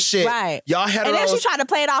hetero shit. Right. Y'all heteros. And then she tried to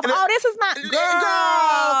play it off. This is not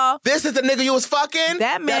girl. This is the nigga you was fucking.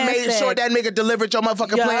 That man made sure that nigga delivered your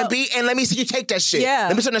motherfucking plan B. And let me see you take that shit. Yeah.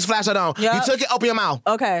 Let me turn this flashlight on. Yep. You took it, open your mouth.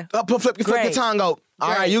 Okay. Flip your tongue out. All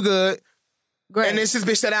right, you good. Great. And then this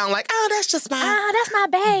bitch sat down like, that's just my... that's my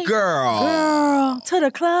babe. Girl. To the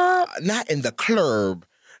club. Not in the club,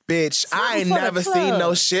 bitch. I ain't never seen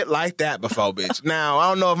no shit like that before, bitch. Now, I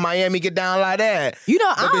don't know if Miami get down like that. I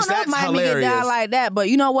don't know if Miami get down like that, but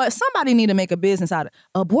you know what? Somebody need to make a business out of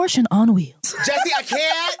abortion on wheels. Jesse, I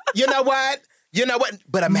can't. You know what?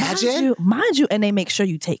 But imagine. Mind you, and they make sure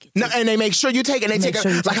you take it. No, and they make sure you take it. And they take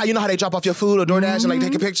it. Like how how they drop off your food or DoorDash and like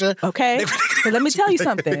take a picture. Okay. So let me tell you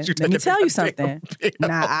something.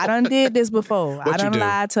 Now, I done did this before. I done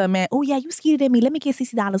lied to a man. Oh, yeah, you skeeted at me. Let me get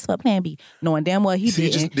 $60 for Plan B. Knowing damn well he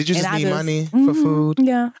didn't. Did you just need money for food?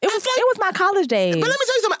 Yeah. It was my college days. But let me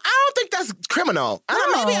tell you something. I don't think that's criminal.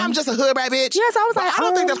 Maybe I'm just a hood rat bitch. Yes, I was like, I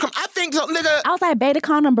don't think that's criminal. I think so, nigga. I was like, babe, the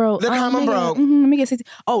condom broke. The condom broke. Let me get 60.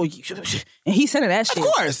 Oh, and he sent her that shit. Of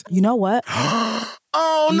course. You know what?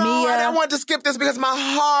 Oh, no. I wanted to skip this because my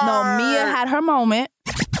heart. No, Mia had her moment.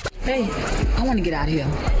 Hey, I want to get out of here.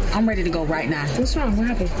 I'm ready to go right now. What's wrong? What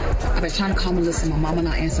happened? I've been trying to call Melissa. My mama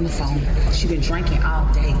not answering the phone. She been drinking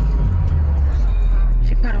all day.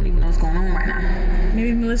 She probably don't even know what's going on right now.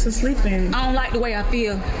 Maybe Melissa's sleeping. I don't like the way I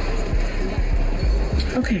feel.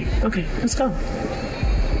 Okay, let's go.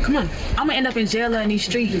 Come on. I'm gonna end up in jail in these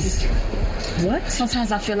streets. What?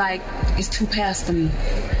 Sometimes I feel like it's too past for me.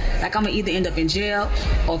 Like I'm gonna either end up in jail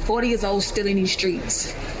or 40 years old still in these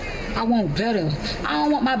streets. I want better. I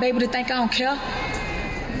don't want my baby to think I don't care.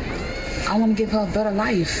 I want to give her a better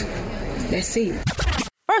life. That's it.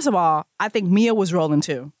 First of all, I think Mia was rolling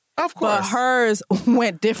too. Of course. But hers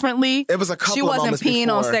went differently. It was a couple She of wasn't moments peeing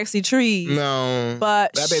before. on sexy trees. No.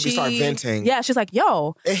 But that baby started venting. Yeah, she's like,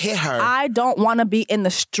 yo. It hit her. I don't want to be in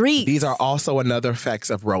the streets. These are also another effects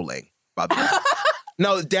of rolling, by the way.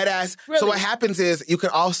 No, dead ass. Really? So what happens is you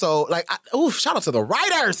can also, shout out to the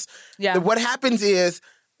writers. Yeah. What happens is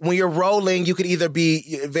when you're rolling, you could either be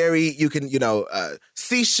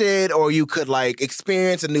see shit, or you could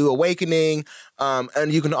experience a new awakening.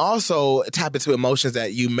 And you can also tap into emotions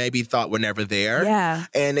that you maybe thought were never there. Yeah.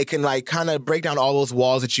 And it can kind of break down all those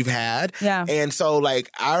walls that you've had. Yeah. And so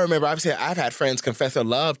I remember I've had friends confess their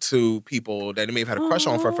love to people that they may have had a crush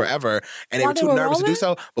on for forever. And they were too nervous to do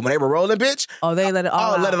so. But when they were rolling, bitch. Oh, they let it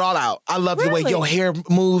all out. Let it all out. I love the way your hair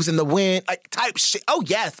moves in the wind. Type shit. Oh,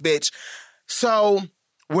 yes, bitch. So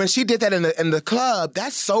when she did that in the club,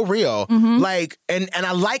 that's so real. Mm-hmm. And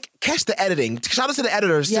I catch the editing. Shout out to the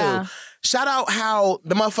editors too. Shout out how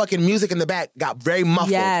the motherfucking music in the back got very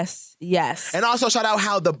muffled. Yes. And also shout out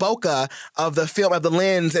how the bokeh of the film, of the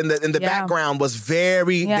lens in the background was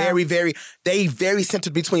very, very, very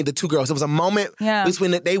centered between the two girls. It was a moment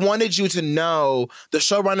between they wanted you to know, the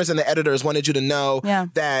showrunners and the editors wanted you to know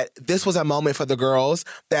that this was a moment for the girls,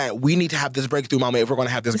 that we need to have this breakthrough moment if we're going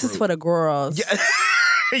to have this group. This is for the girls. Yeah.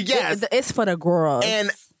 Yes. It's for the girls. And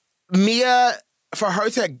Mia, for her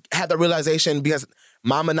to have the realization, because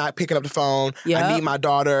mama not picking up the phone, I need my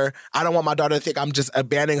daughter. I don't want my daughter to think I'm just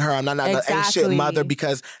abandoning her. I'm not an ain't shit mother,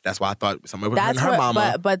 because that's why I thought somebody would hurt her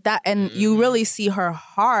mama. But that, and you really see her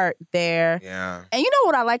heart there. Yeah. And you know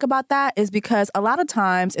what I like about that is because a lot of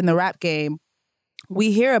times in the rap game,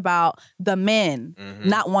 we hear about the men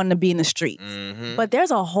not wanting to be in the streets. Mm-hmm. But there's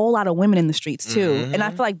a whole lot of women in the streets too. Mm-hmm. And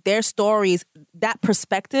I feel like their stories, that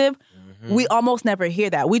perspective, we almost never hear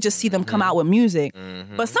that. We just see them come out with music.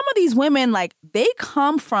 Mm-hmm. But some of these women, they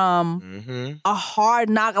come from a hard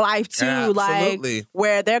knock life too. Absolutely.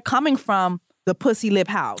 Where they're coming from the pussy lip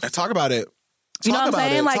house. Let's talk about it. You know what I'm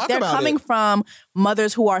saying? Like, they're coming from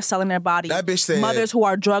mothers who are selling their bodies. That bitch said. Mothers who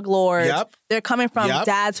are drug lords. Yep. They're coming from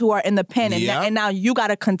dads who are in the pen. And now you got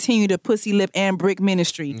to continue to pussy lip and brick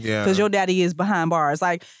ministry. Because your daddy is behind bars.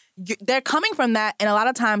 Like, they're coming from that. And a lot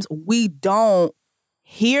of times we don't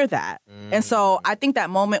hear that. And so I think that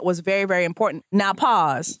moment was very, very important. Now,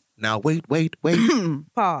 pause. Now, wait.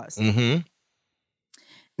 Pause.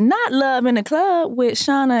 Not Love in the Club with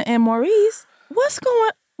Shauna and Maurice. What's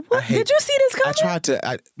going on? Did you see this coming? I tried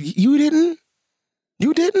to. You didn't?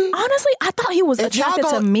 You didn't? Honestly, I thought he was attracted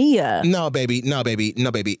to Mia. No, baby.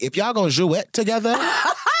 If y'all gonna duet together.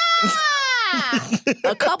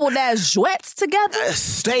 A couple that duets together?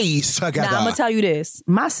 Stays together. Now, I'm going to tell you this.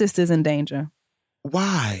 My sister's in danger.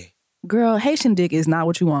 Why? Girl, Haitian dick is not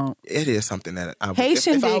what you want. It is something that I would.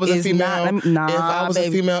 Haitian if dick I was a female, is not. if I was a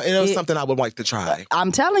female, it was something I would like to try.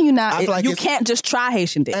 I'm telling you now, like you can't just try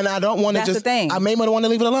Haitian dick. And I don't want to just. That's the thing. I may want to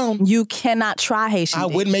leave it alone. You cannot try Haitian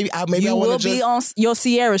dick. I would maybe. You will be on your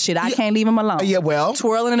Sierra shit. I can't leave him alone. Yeah, well,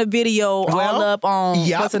 twirling in a video all up on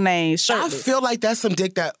what's her name? Shirtless. I feel like that's some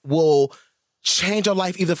dick that will change your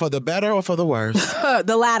life either for the better or for the worse.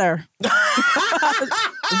 The latter.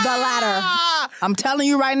 The latter. I'm telling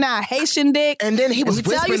you right now, Haitian dick. And then he was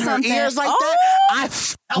whispering her ears like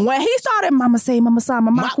that. When he started, Mama say, Mama say,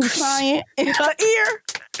 Mama who's crying in her ear.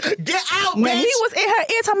 Get out, when bitch. He was in her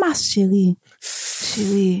ear talking about,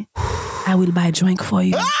 Shelly, I will buy a drink for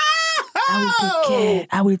you.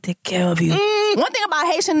 I will take care of you. One thing about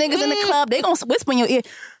Haitian niggas in the club, they gonna whisper in your ear,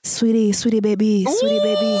 sweetie baby,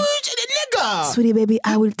 nigga. Sweetie baby,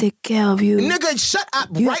 I will take care of you. Nigga, shut up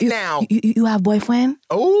now. You have boyfriend?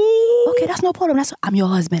 Oh. Okay, that's no problem. I'm your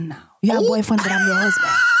husband now. You have boyfriend, but I'm your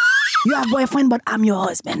husband. You have boyfriend, but I'm your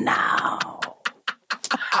husband now.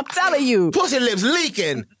 I'm telling you. Pussy lips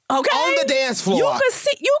leaking. Okay. On the dance floor. You could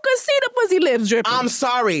see the pussy lips dripping. I'm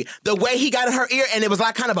sorry. The way he got in her ear and it was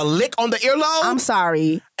like kind of a lick on the earlobe. I'm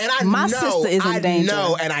sorry. And my sister is in danger.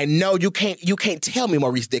 I know you can't tell me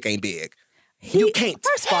Maurice dick ain't big. You can't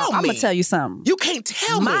first tell of all, me. I'm gonna tell you something. You can't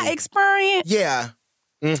tell me. My experience. Yeah.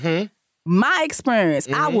 Mm-hmm. My experience.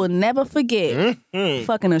 I will never forget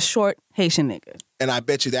fucking a short Haitian nigga. And I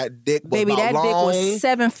bet you that dick was Baby, that long. dick was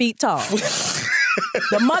 7 feet tall.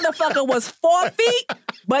 The motherfucker was 4 feet,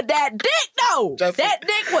 but that dick, though. That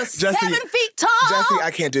dick was 7 feet tall. Jesse,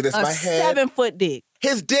 I can't do this. My head. 7-foot dick.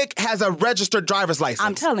 His dick has a registered driver's license.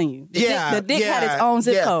 I'm telling you. The dick yeah, had its own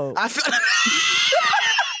zip code. I feel.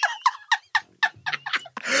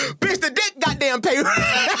 Bitch, the dick goddamn pay rent.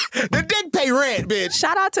 The dick pay rent, bitch.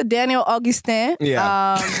 Shout out to Daniel Augustin,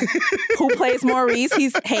 who plays Maurice.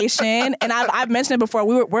 He's Haitian, and I've mentioned it before.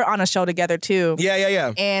 We're on a show together too.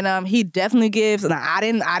 Yeah. And he definitely gives. And I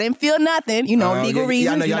didn't feel nothing. You know, legal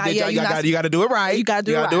reasons. You got to do it right. You got to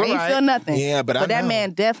do it right. I didn't feel nothing. Yeah, but that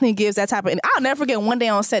man definitely gives that type of. And I'll never forget one day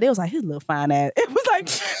on set. It was like his little fine ass. It was like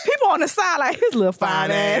people on the side like his little fine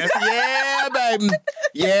ass. Yeah, baby.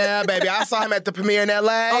 Yeah, baby. I saw him at the premiere in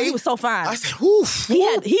LA. Oh, he was so fine. I said, oof.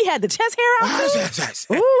 He had the chest hair out.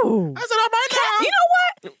 Ooh. I said, all right now. You know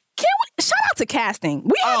what? Shout out to casting.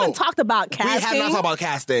 We haven't talked about casting. We have not talked about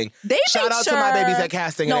casting. Shout out to my babies at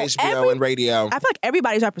casting and HBO and radio. I feel like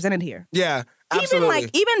everybody's represented here. Yeah,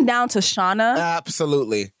 absolutely. Even down to Shauna.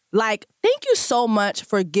 Absolutely. Like, thank you so much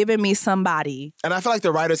for giving me somebody. And I feel like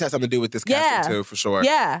the writers had something to do with this casting too, for sure.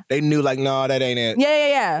 Yeah. They knew like, no, that ain't it.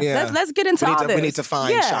 Yeah. Let's get into all this. We need to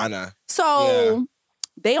find Shauna. So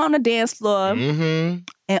they on the dance floor, and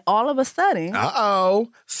all of a sudden,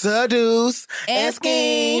 seduce and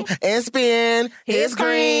scheme and spin his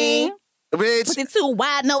green. Bitch, put it too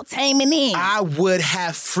wide, no taming in. I would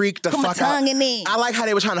have freaked the fuck out. In. I like how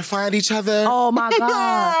they were trying to find each other. Oh my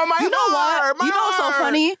God. You know what? You know what's so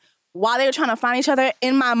funny? While they were trying to find each other,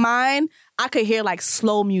 in my mind, I could hear like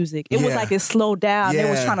slow music. It was like it slowed down. They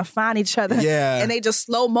was trying to find each other. Yeah. And they just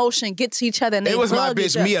slow motion get to each other. And they it was my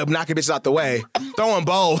bitch Mia knocking bitches out the way. Throwing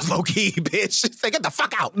bowls, low key, bitch. Say, get the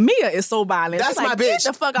fuck out. Mia is so violent. That's like, my bitch.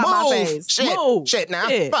 Get the fuck out my face. Shit. Move. Shit now.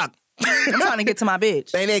 Shit. Fuck. I'm trying to get to my bitch.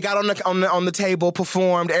 Then they got on the table,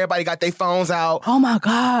 performed. Everybody got their phones out. Oh my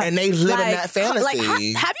God. And they live in that fantasy. Like, have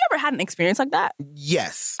you ever had an experience like that?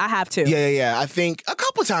 Yes. I have too. Yeah. I think a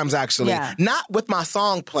couple times actually. Yeah. Not with my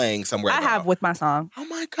song playing somewhere. I have with my song. Oh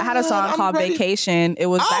my God. I had a song called Vacation. It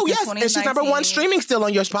was back in 2019. And she's #1 streaming still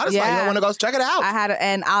on your Spotify. Yeah. You want to go check it out. I had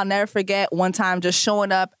and I'll never forget one time just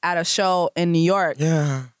showing up at a show in New York.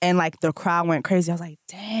 Yeah. And like the crowd went crazy. I was like,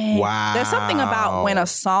 dang. Wow. There's something about when a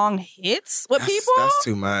song hits with people. That's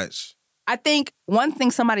too much. I think one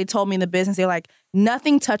thing somebody told me in the business, they're like,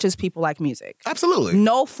 nothing touches people like music. Absolutely.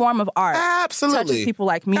 No form of art Absolutely. touches people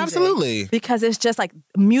like music. Absolutely. Because it's just like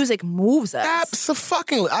music moves us.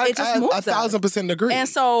 Absolutely. It just moves us. 1,000% agree. And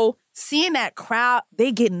so seeing that crowd,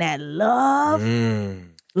 they getting that love.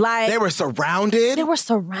 Like they were surrounded. They were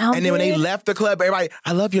surrounded. And then when they left the club, everybody,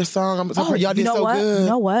 I love your song. I'm so y'all did so good. You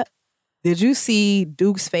know what? Did you see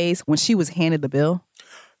Duke's face when she was handed the bill?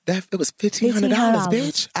 It was $1,500,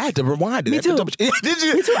 bitch. I had to rewind it. Me too. Did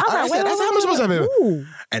you? Me too. I said, how much was that bill?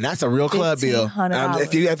 And that's a real club bill.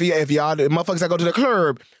 If y'all motherfuckers that go to the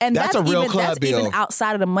club, and that's a real club bill. Even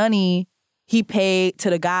outside of the money he paid to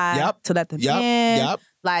the guy to let them in.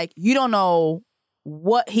 Like, you don't know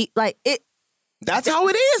what he, like, it. That's how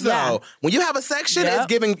it is, though. When you have a section, it's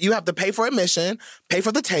giving, you have to pay for admission, pay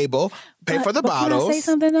for the table, pay for the bottles. Can I say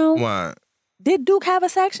something, though? What? Did Duke have a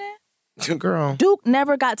section? Girl. Duke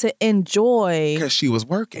never got to enjoy. Because she was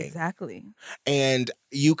working. Exactly. And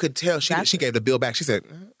you could tell she gave the bill back. She said,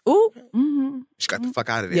 ooh. She got the fuck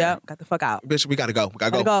out of there. Yeah, got the fuck out. Bitch, we gotta go.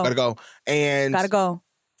 Gotta go. And gotta go.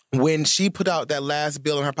 When she put out that last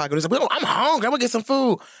bill in her pocket, she said, I'm hungry. I'm gonna get some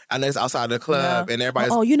food. And it's outside the club and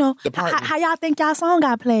everybody's how y'all think y'all song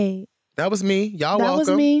got played? That was me. Y'all welcome.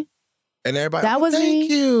 That was me. And everybody, that was me.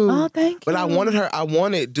 Thank you. Oh, thank you. But I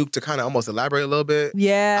wanted Duke to kind of almost elaborate a little bit.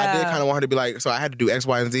 Yeah. I did kind of want her to be like, so I had to do X,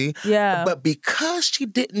 Y, and Z. Yeah. But because she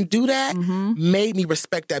didn't do that, made me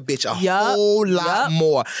respect that bitch a whole lot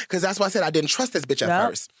more. Because that's why I said I didn't trust this bitch at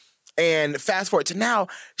first. And fast forward to now,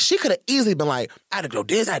 she could have easily been like, I had to go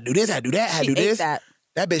this, I had to do this, I had to do that, I had to do this. That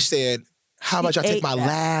bitch said, how about y'all take my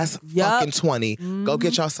last fucking 20? Go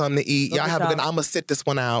get y'all something to eat. Y'all have a good night. I'm going to sit this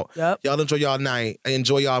one out. Y'all enjoy y'all night.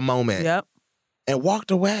 Enjoy y'all moment. And walked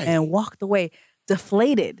away.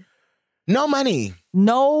 Deflated. No money.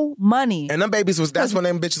 And them babies that's when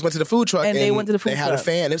them bitches went to the food truck. And they went to the food truck. They had a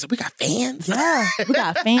fan. They said, we got fans. Yeah, we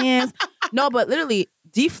got fans. No, but literally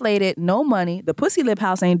deflated, no money. The Pussy Lip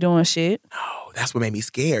House ain't doing shit. Oh, that's what made me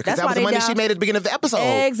scared. Because that was the money she made at the beginning of the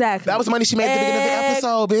episode. Exactly. That was the money she made at the beginning of the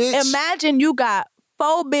episode, bitch. Imagine you got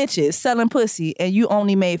 4 bitches selling pussy and you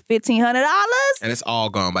only made $1,500. And it's all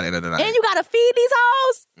gone by the end of the night. And you gotta feed these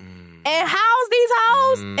hoes and house these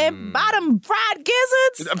hoes and buy them fried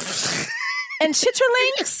gizzards and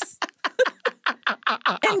chitterlings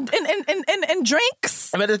and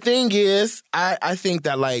drinks. But the thing is, I think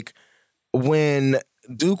that like when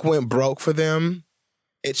Duke went broke for them,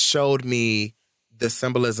 it showed me the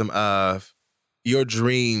symbolism of your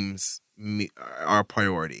dreams are a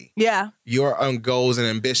priority. Yeah. Your goals and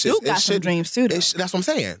ambitions. Duke got some dreams too, though. That's what I'm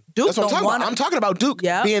saying. Duke that's what I'm talking about. I'm talking about Duke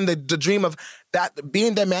being the dream of that.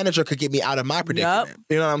 Being the manager could get me out of my predicament.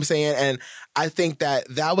 You know what I'm saying? And I think that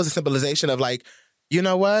was a symbolization of like, you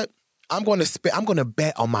know what? I'm going to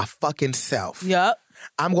bet on my fucking self. Yep.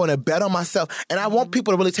 I'm going to bet on myself. And I want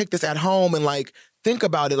people to really take this at home and like think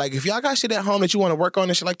about it. Like if y'all got shit at home that you want to work on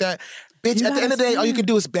and shit like that, bitch, at the end of the day, all you can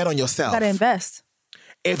do is bet on yourself. You got to invest.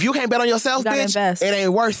 If you can't bet on yourself, bitch, it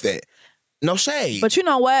ain't worth it. No shade. But you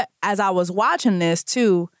know what? As I was watching this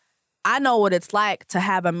too, I know what it's like to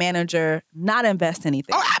have a manager not invest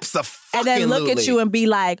anything. Oh, absolutely. And then look at you and be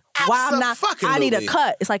like, why I'm not, I need a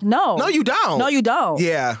cut. It's like, no. No, you don't. No, you don't.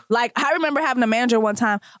 Yeah. Like, I remember having a manager one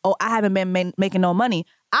time, I haven't been making no money.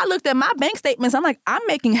 I looked at my bank statements. I'm like, I'm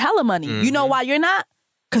making hella money. You know why you're not?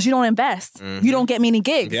 Because you don't invest. You don't get me any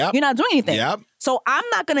gigs. You're not doing anything. So I'm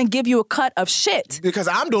not going to give you a cut of shit. Because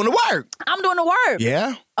I'm doing the work. I'm doing the work.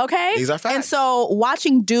 Yeah. Okay? These are facts. And so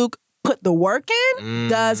watching Duke put the work in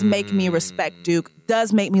does make me respect Duke,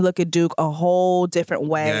 does make me look at Duke a whole different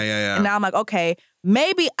way. Yeah. And now I'm like, okay,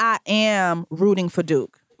 maybe I am rooting for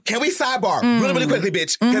Duke. Can we sidebar really quickly,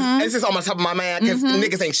 bitch? Because this is on my top of my mind because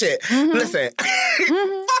niggas ain't shit. Listen,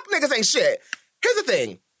 fuck niggas ain't shit. Here's the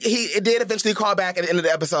thing. He did eventually call back at the end of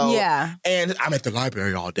the episode. Yeah. And I'm at the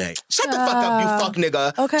library all day. Shut the fuck up, you fuck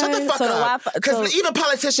nigga. Okay. Shut the fuck up. Because even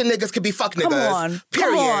politician niggas could be fuck niggas. Come on. Period.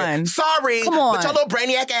 Come on. Sorry. Come on. But your little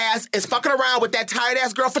brainiac ass is fucking around with that tired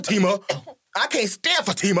ass girl Fatima. I can't stand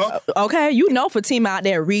Fatima. Okay, you know Fatima out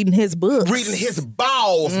there reading his books. Reading his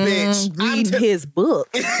balls, bitch. Reading his book.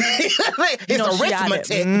 His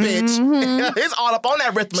arithmetic, bitch. It's all up on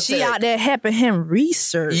that arithmetic. She out there helping him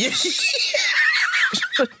research.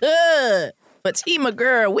 Fatima,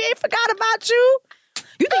 girl, we ain't forgot about you.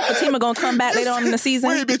 You think Fatima gonna come back later on in the season?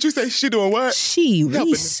 Wait, bitch, you say she doing what? She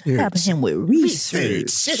helping him with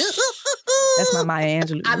research. That's my Maya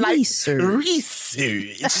Angelou. I like research.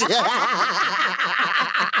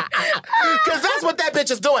 Because that's what that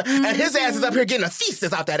bitch is doing. And his ass is up here getting a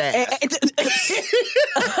thesis out that ass.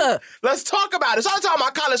 Let's talk about it. So I'm talking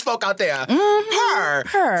about college folk out there.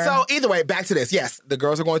 Her. So either way, back to this. Yes, the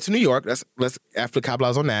girls are going to New York. Let's after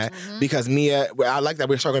capitalize on that. Because Mia, I like that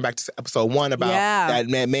we're circling back to episode 1 about that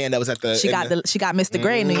man that was at the... She got Mr.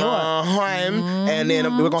 Gray in New York. And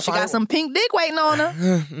then we're going to She got some pink dick waiting on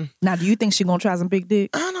her. Now, do you think she's going to try some big dick?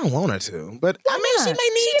 I don't want her to. But I mean, she may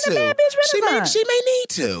need She in to. a bad bitch renaissance. She may need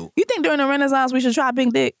to. You think during the Renaissance we should try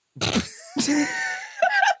pink dick?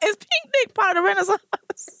 Is pink dick part of the Renaissance?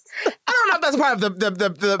 I don't know if that's part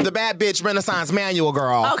of the bad bitch Renaissance manual,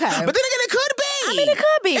 girl. Okay. But then again, it could be. I mean, it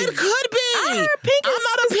could be. It could be. I heard pink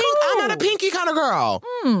I'm not a pinky kind of girl.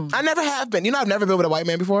 I never have been. You know, I've never been with a white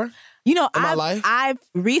man before. You know, in my life. I've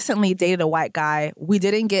recently dated a white guy. We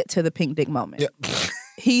didn't get to the pink dick moment. Yeah.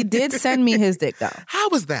 He did send me his dick, though. How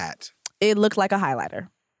was that? It looked like a highlighter.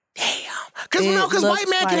 Damn. Because white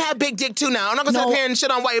man can have big dick too now. I'm not gonna sit up here and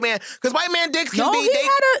shit on white man. Because white man dicks can be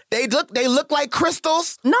they look like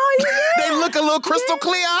crystals. No, they look a little crystal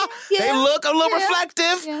clear. They look a little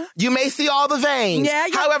reflective. Yeah. You may see all the veins.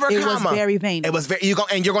 However, it was very veiny. It was very you're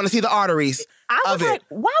gonna see the arteries. Of it.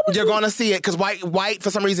 Why would you're going to see it because white for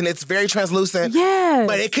some reason it's very translucent. Yes.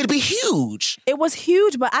 But it could be huge. It was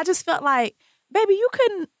huge, but I just felt like, baby, you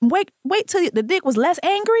couldn't wait till the dick was less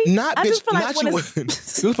angry. I just feel like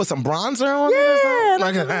you put some bronzer on it or something?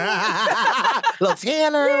 Like little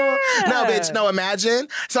tanner. Yeah. No, bitch, no, imagine.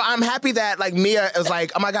 So I'm happy that like Mia is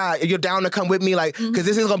like, oh my God, you're down to come with me, like, because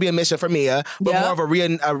this is gonna be a mission for Mia, but more of a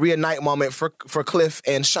reunite moment for Cliff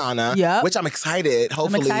and Shauna, which I'm excited,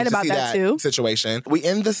 hopefully, to about see that too. situation. We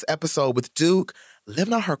end this episode with Duke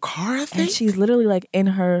living out her car, I think. And she's literally like in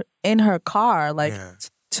her car, like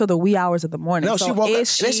till the wee hours of the morning. No, so she woke up. And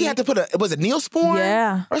then she had to put was it Neosporin?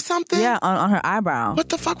 Yeah. Or something? Yeah, on her eyebrow. What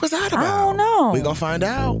the fuck was that about? I don't know. We gonna find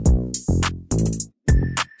out.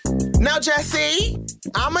 Now, Jessie,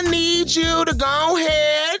 I'ma need you to go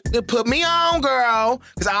ahead and put me on, girl.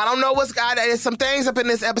 Because I don't know there's some things up in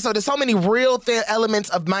this episode. There's so many real elements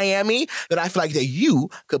of Miami that I feel like that you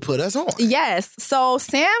could put us on. Yes. So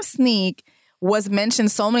Sam Sneak was mentioned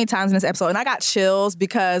so many times in this episode. And I got chills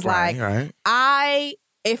because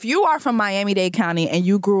if you are from Miami-Dade County and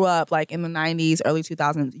you grew up like in the 90s, early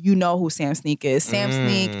 2000s, you know who Sam Sneak is. Sam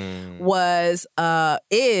Sneak is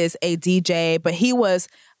a DJ, but he was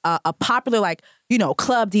a popular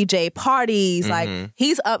club DJ, parties. Like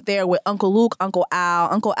he's up there with Uncle Luke, Uncle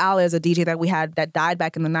Al. Uncle Al is a DJ that we had that died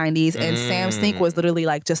back in the 90s. And Sam Sneak was literally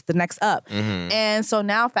like just the next up. And so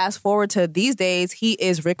now fast forward to these days, he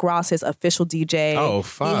is Rick Ross's official DJ. Oh,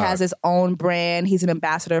 fuck. He has his own brand. He's an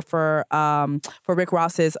ambassador for Rick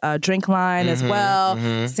Ross's drink line as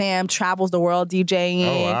well. Sam travels the world DJing.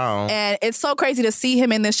 Oh, wow. And it's so crazy to see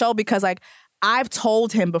him in this show because like I've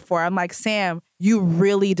told him before, I'm like, Sam, you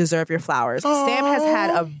really deserve your flowers. Aww. Sam has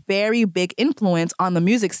had a very big influence on the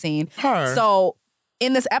music scene. So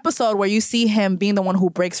in this episode where you see him being the one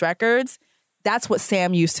who breaks records, that's what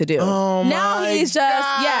Sam used to do. Now he's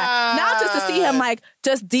just, now just to see him like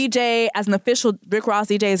just DJ as an official Rick Ross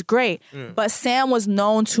DJ is great. But Sam was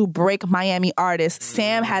known to break Miami artists.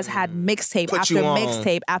 Sam has had mixtape after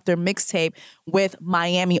mixtape after mixtape with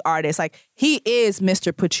Miami artists. Like he is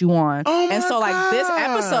Mr. Put You On. And so like this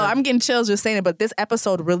episode, I'm getting chills just saying it, but this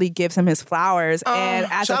episode really gives him his flowers. And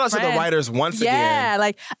as shout out to the writers once again. Yeah,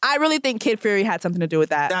 like I really think Kid Fury had something to do with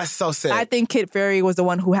that. That's so sick. I think Kid Fury was the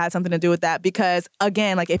one who had something to do with that because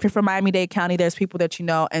again, like if you're from Miami-Dade County, there's people that you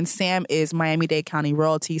know, and Sam is Miami-Dade County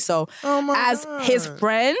royalty. So as his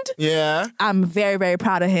friend, I'm very, very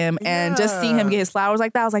proud of him. And just seeing him get his flowers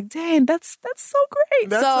like that, I was like, dang, that's so great.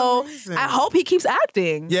 That's so amazing. I hope he keeps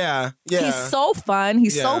acting. Yeah. He's so fun.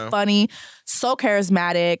 He's so funny, so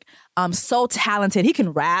charismatic, so talented. He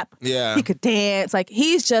can rap. Yeah. He could dance. Like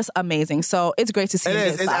he's just amazing. So it's great to see him.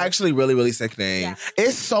 It's actually really, really sickening. Yeah.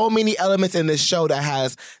 It's so many elements in this show that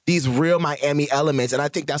has these real Miami elements. And I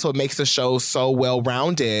think that's what makes the show so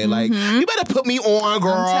well-rounded. Like, you better put me on,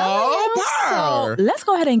 girl. So let's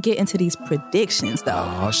go ahead and get into these predictions, though.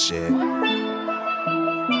 Oh, shit.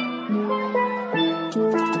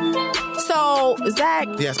 So, Zach.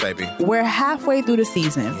 Yes, baby. We're halfway through the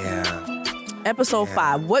season. Yeah. Episode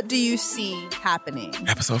 5. What do you see happening?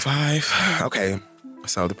 Episode 5. Okay.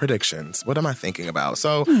 So the predictions. What am I thinking about?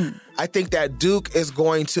 So I think that Duke is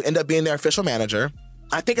going to end up being their official manager.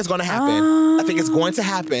 I think it's going to happen. I think it's going to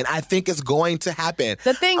happen.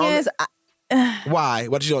 The thing is... why?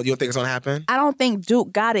 What you don't think it's going to happen? I don't think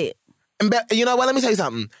Duke got it. You know what? Let me tell you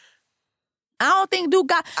something. I don't think Duke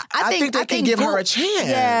got... I think they can give her a chance.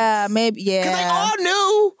 Yeah, maybe, yeah. Because they all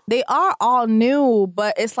knew. They are all new,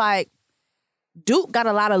 but it's like... Duke got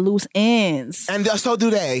a lot of loose ends. And so do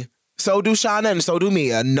they. So do Shauna and so do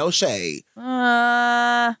Mia. No shade.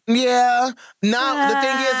 Yeah. Now, the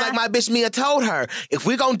thing is, like my bitch Mia told her, if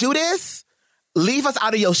we gonna do this, leave us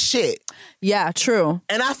out of your shit. Yeah, true.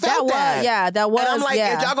 And I felt that. That was. And I'm like,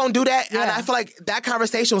 if y'all gonna do that, and I feel like that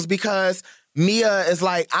conversation was because Mia is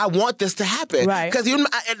like, I want this to happen. Right. Because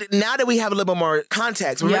now that we have a little bit more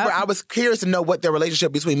context, remember, I was curious to know what the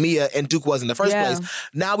relationship between Mia and Duke was in the first place.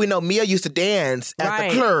 Now we know Mia used to dance at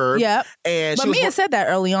the club. Yep. And but Mia said that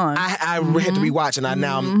early on. I had to rewatch, and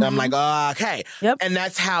I'm like, oh, okay. Yep. And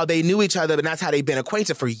that's how they knew each other, and that's how they've been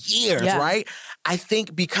acquainted for years, right? I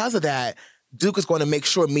think because of that, Duke is going to make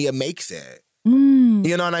sure Mia makes it.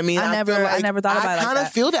 You know what I mean? I never thought about it. I kind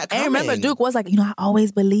of feel that coming. And remember, Duke was like, I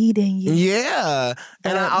always believed in you. Yeah.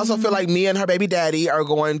 And I also feel like Mia and her baby daddy are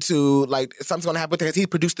going to, like, something's going to happen with him. He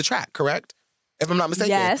produced the track, correct? If I'm not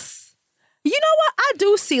mistaken. Yes. You know what? I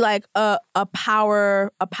do see like a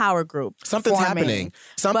power group. Something's happening.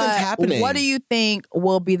 What do you think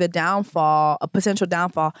will be the downfall, a potential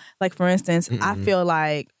downfall? Like, for instance, I feel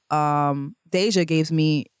like Deja gives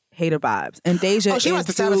me hater vibes. And Deja she wants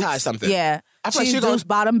to sabotage something. Yeah. I feel she's like Duke's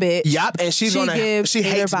bottom bitch. Yep, and she hates me. And she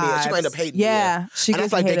hates me. She's going to end up hating me. Yeah. And I feel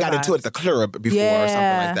like they got into it at the club before or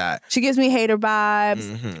something like that. She gives me hater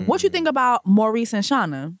vibes. What you think about Maurice and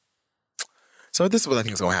Shauna? So this is what I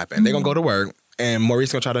think is going to happen. They're going to go to work, and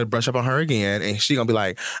Maurice going to try to brush up on her again, and she going to be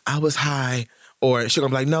like, I was high. Or she's going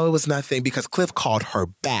to be like, no, it was nothing, because Cliff called her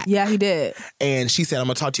back. Yeah, he did. And she said, I'm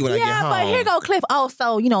going to talk to you when I get home. Yeah, but here go Cliff. Oh,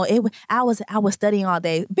 so, I was studying all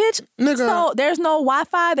day. Bitch, so there's no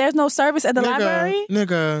Wi-Fi, there's no service at the library?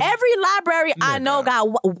 Every library I know got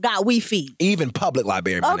Wi-Fi. Even public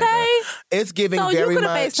library, okay. Nigga. It's giving very much. So you could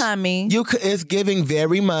have FaceTime me. It's giving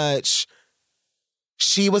very much,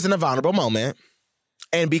 she was in a vulnerable moment.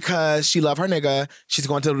 And because she loved her nigga, she's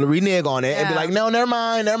going to renege on it and be like, no, never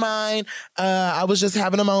mind. I was just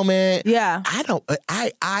having a moment. Yeah. But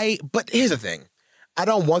here's the thing. I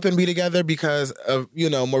don't want them to be together because of,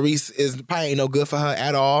 Maurice is probably ain't no good for her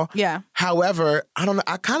at all. Yeah. However, I don't know.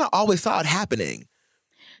 I kind of always saw it happening.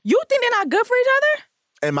 You think they're not good for each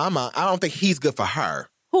other? In my mind, I don't think he's good for her.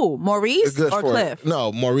 Who? Maurice or Cliff?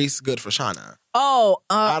 No, Maurice good for Shauna. Oh,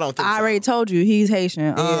 I don't think I already told you he's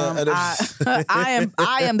Haitian. I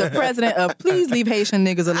am the president of Please Leave Haitian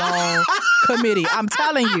Niggas Alone committee. I'm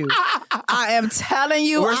telling you. I am telling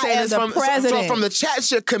you. We're saying this from president. From the chat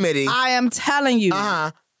shit committee. I am telling you.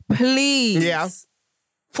 Please. Yeah.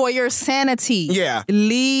 For your sanity. Yeah.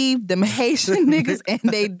 Leave them Haitian niggas and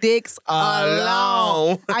they dicks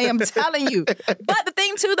alone. I am telling you. But the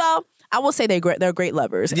thing too, though, I will say they're great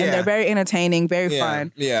lovers. Yeah. And they're very entertaining, very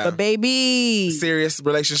fun. Yeah. But baby. Serious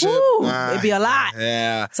relationship? It'd be a lot.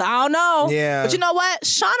 Yeah. So I don't know. Yeah. But you know what?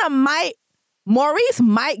 Maurice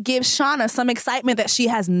might give Shauna some excitement that she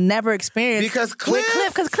has never experienced. Because Cliff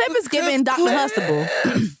is giving Dr. Huxtable.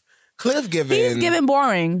 He's giving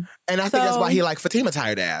boring. And I think that's why he like Fatima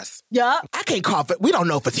tired ass. Yeah. I can't call, we don't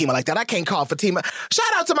know Fatima like that. I can't call Fatima.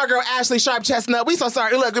 Shout out to my girl, Ashley Sharp Chestnut. We so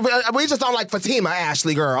sorry. Look, we just don't like Fatima,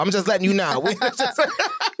 Ashley, girl. I'm just letting you know.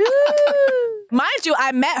 Mind you,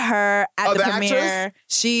 I met her at the premiere. Actress?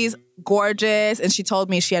 She's gorgeous, and she told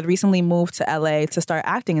me she had recently moved to LA to start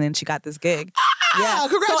acting, and then she got this gig. Yeah,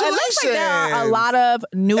 congratulations. So it looks like there are a lot of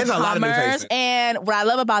newcomers, a lot of new faces. And what I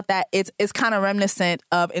love about that, it's kind of reminiscent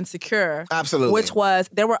of Insecure. Absolutely. Which was,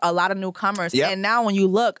 there were a lot of newcomers, and now when you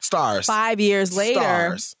look, stars. 5 years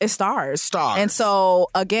later, it's stars. And so,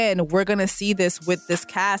 again, we're going to see this with this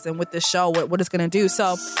cast and with this show, what it's going to do.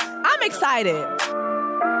 So I'm excited.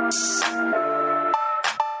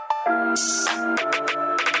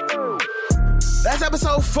 That's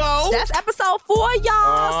episode 4. That's episode 4,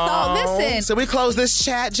 y'all. So listen. So we close this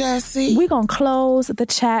chat, Jessie? We're going to close the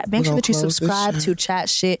chat. Make sure that you subscribe to Chat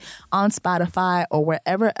Shit on Spotify or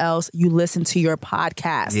wherever else you listen to your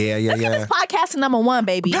podcast. Let's get this podcast to number 1,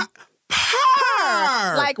 baby. Like,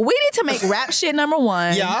 we need to make Rap Shit number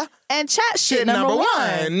 1. Yeah. And Chat Shit number 1.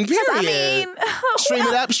 Period. I mean, stream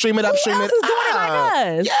it up. Who else is doing it like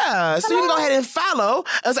us? Yeah. So you can go ahead and follow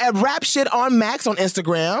us at Rap Shit on Max on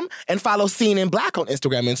Instagram and follow Seen in Black on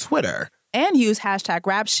Instagram and Twitter. And use hashtag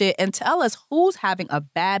Rap Shit and tell us who's having a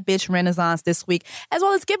bad bitch renaissance this week, as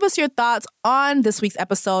well as give us your thoughts on this week's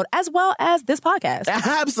episode, as well as this podcast.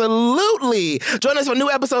 Absolutely. Join us for new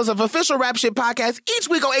episodes of Official Rap Shit Podcast each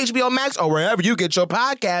week on HBO Max or wherever you get your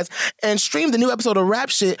podcasts, and stream the new episode of Rap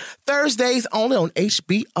Shit Thursdays only on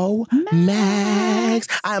HBO Max.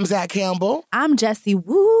 I am Zach Campbell. I'm Jessie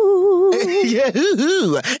Woo. Yeah,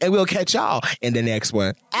 and we'll catch y'all in the next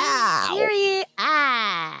one. Ow. Period.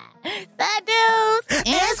 Seduce.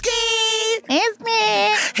 It's Key. It's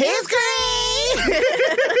me. It's Green.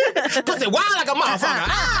 pussy wild like a motherfucker.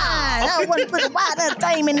 I don't want to put a wild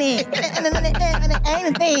entertainment in.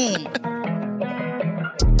 Anything.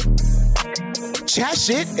 Chat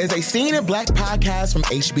Shit is a Seen in Black podcast from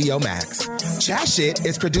HBO Max. Chat Shit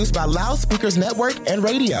is produced by Loudspeakers Network and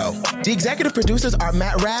Radio. The executive producers are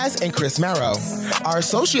Matt Raz and Chris Marrow. Our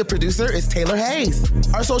associate producer is Taylor Hayes.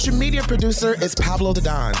 Our social media producer is Pablo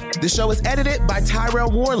Dadon. The show is edited by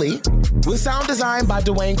Tyrell Worley, with sound design by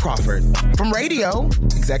Dwayne Crawford. From Radio,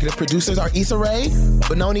 executive producers are Issa Rae,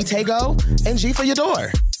 Benoni Tego, and Jifa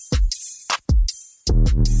Yador.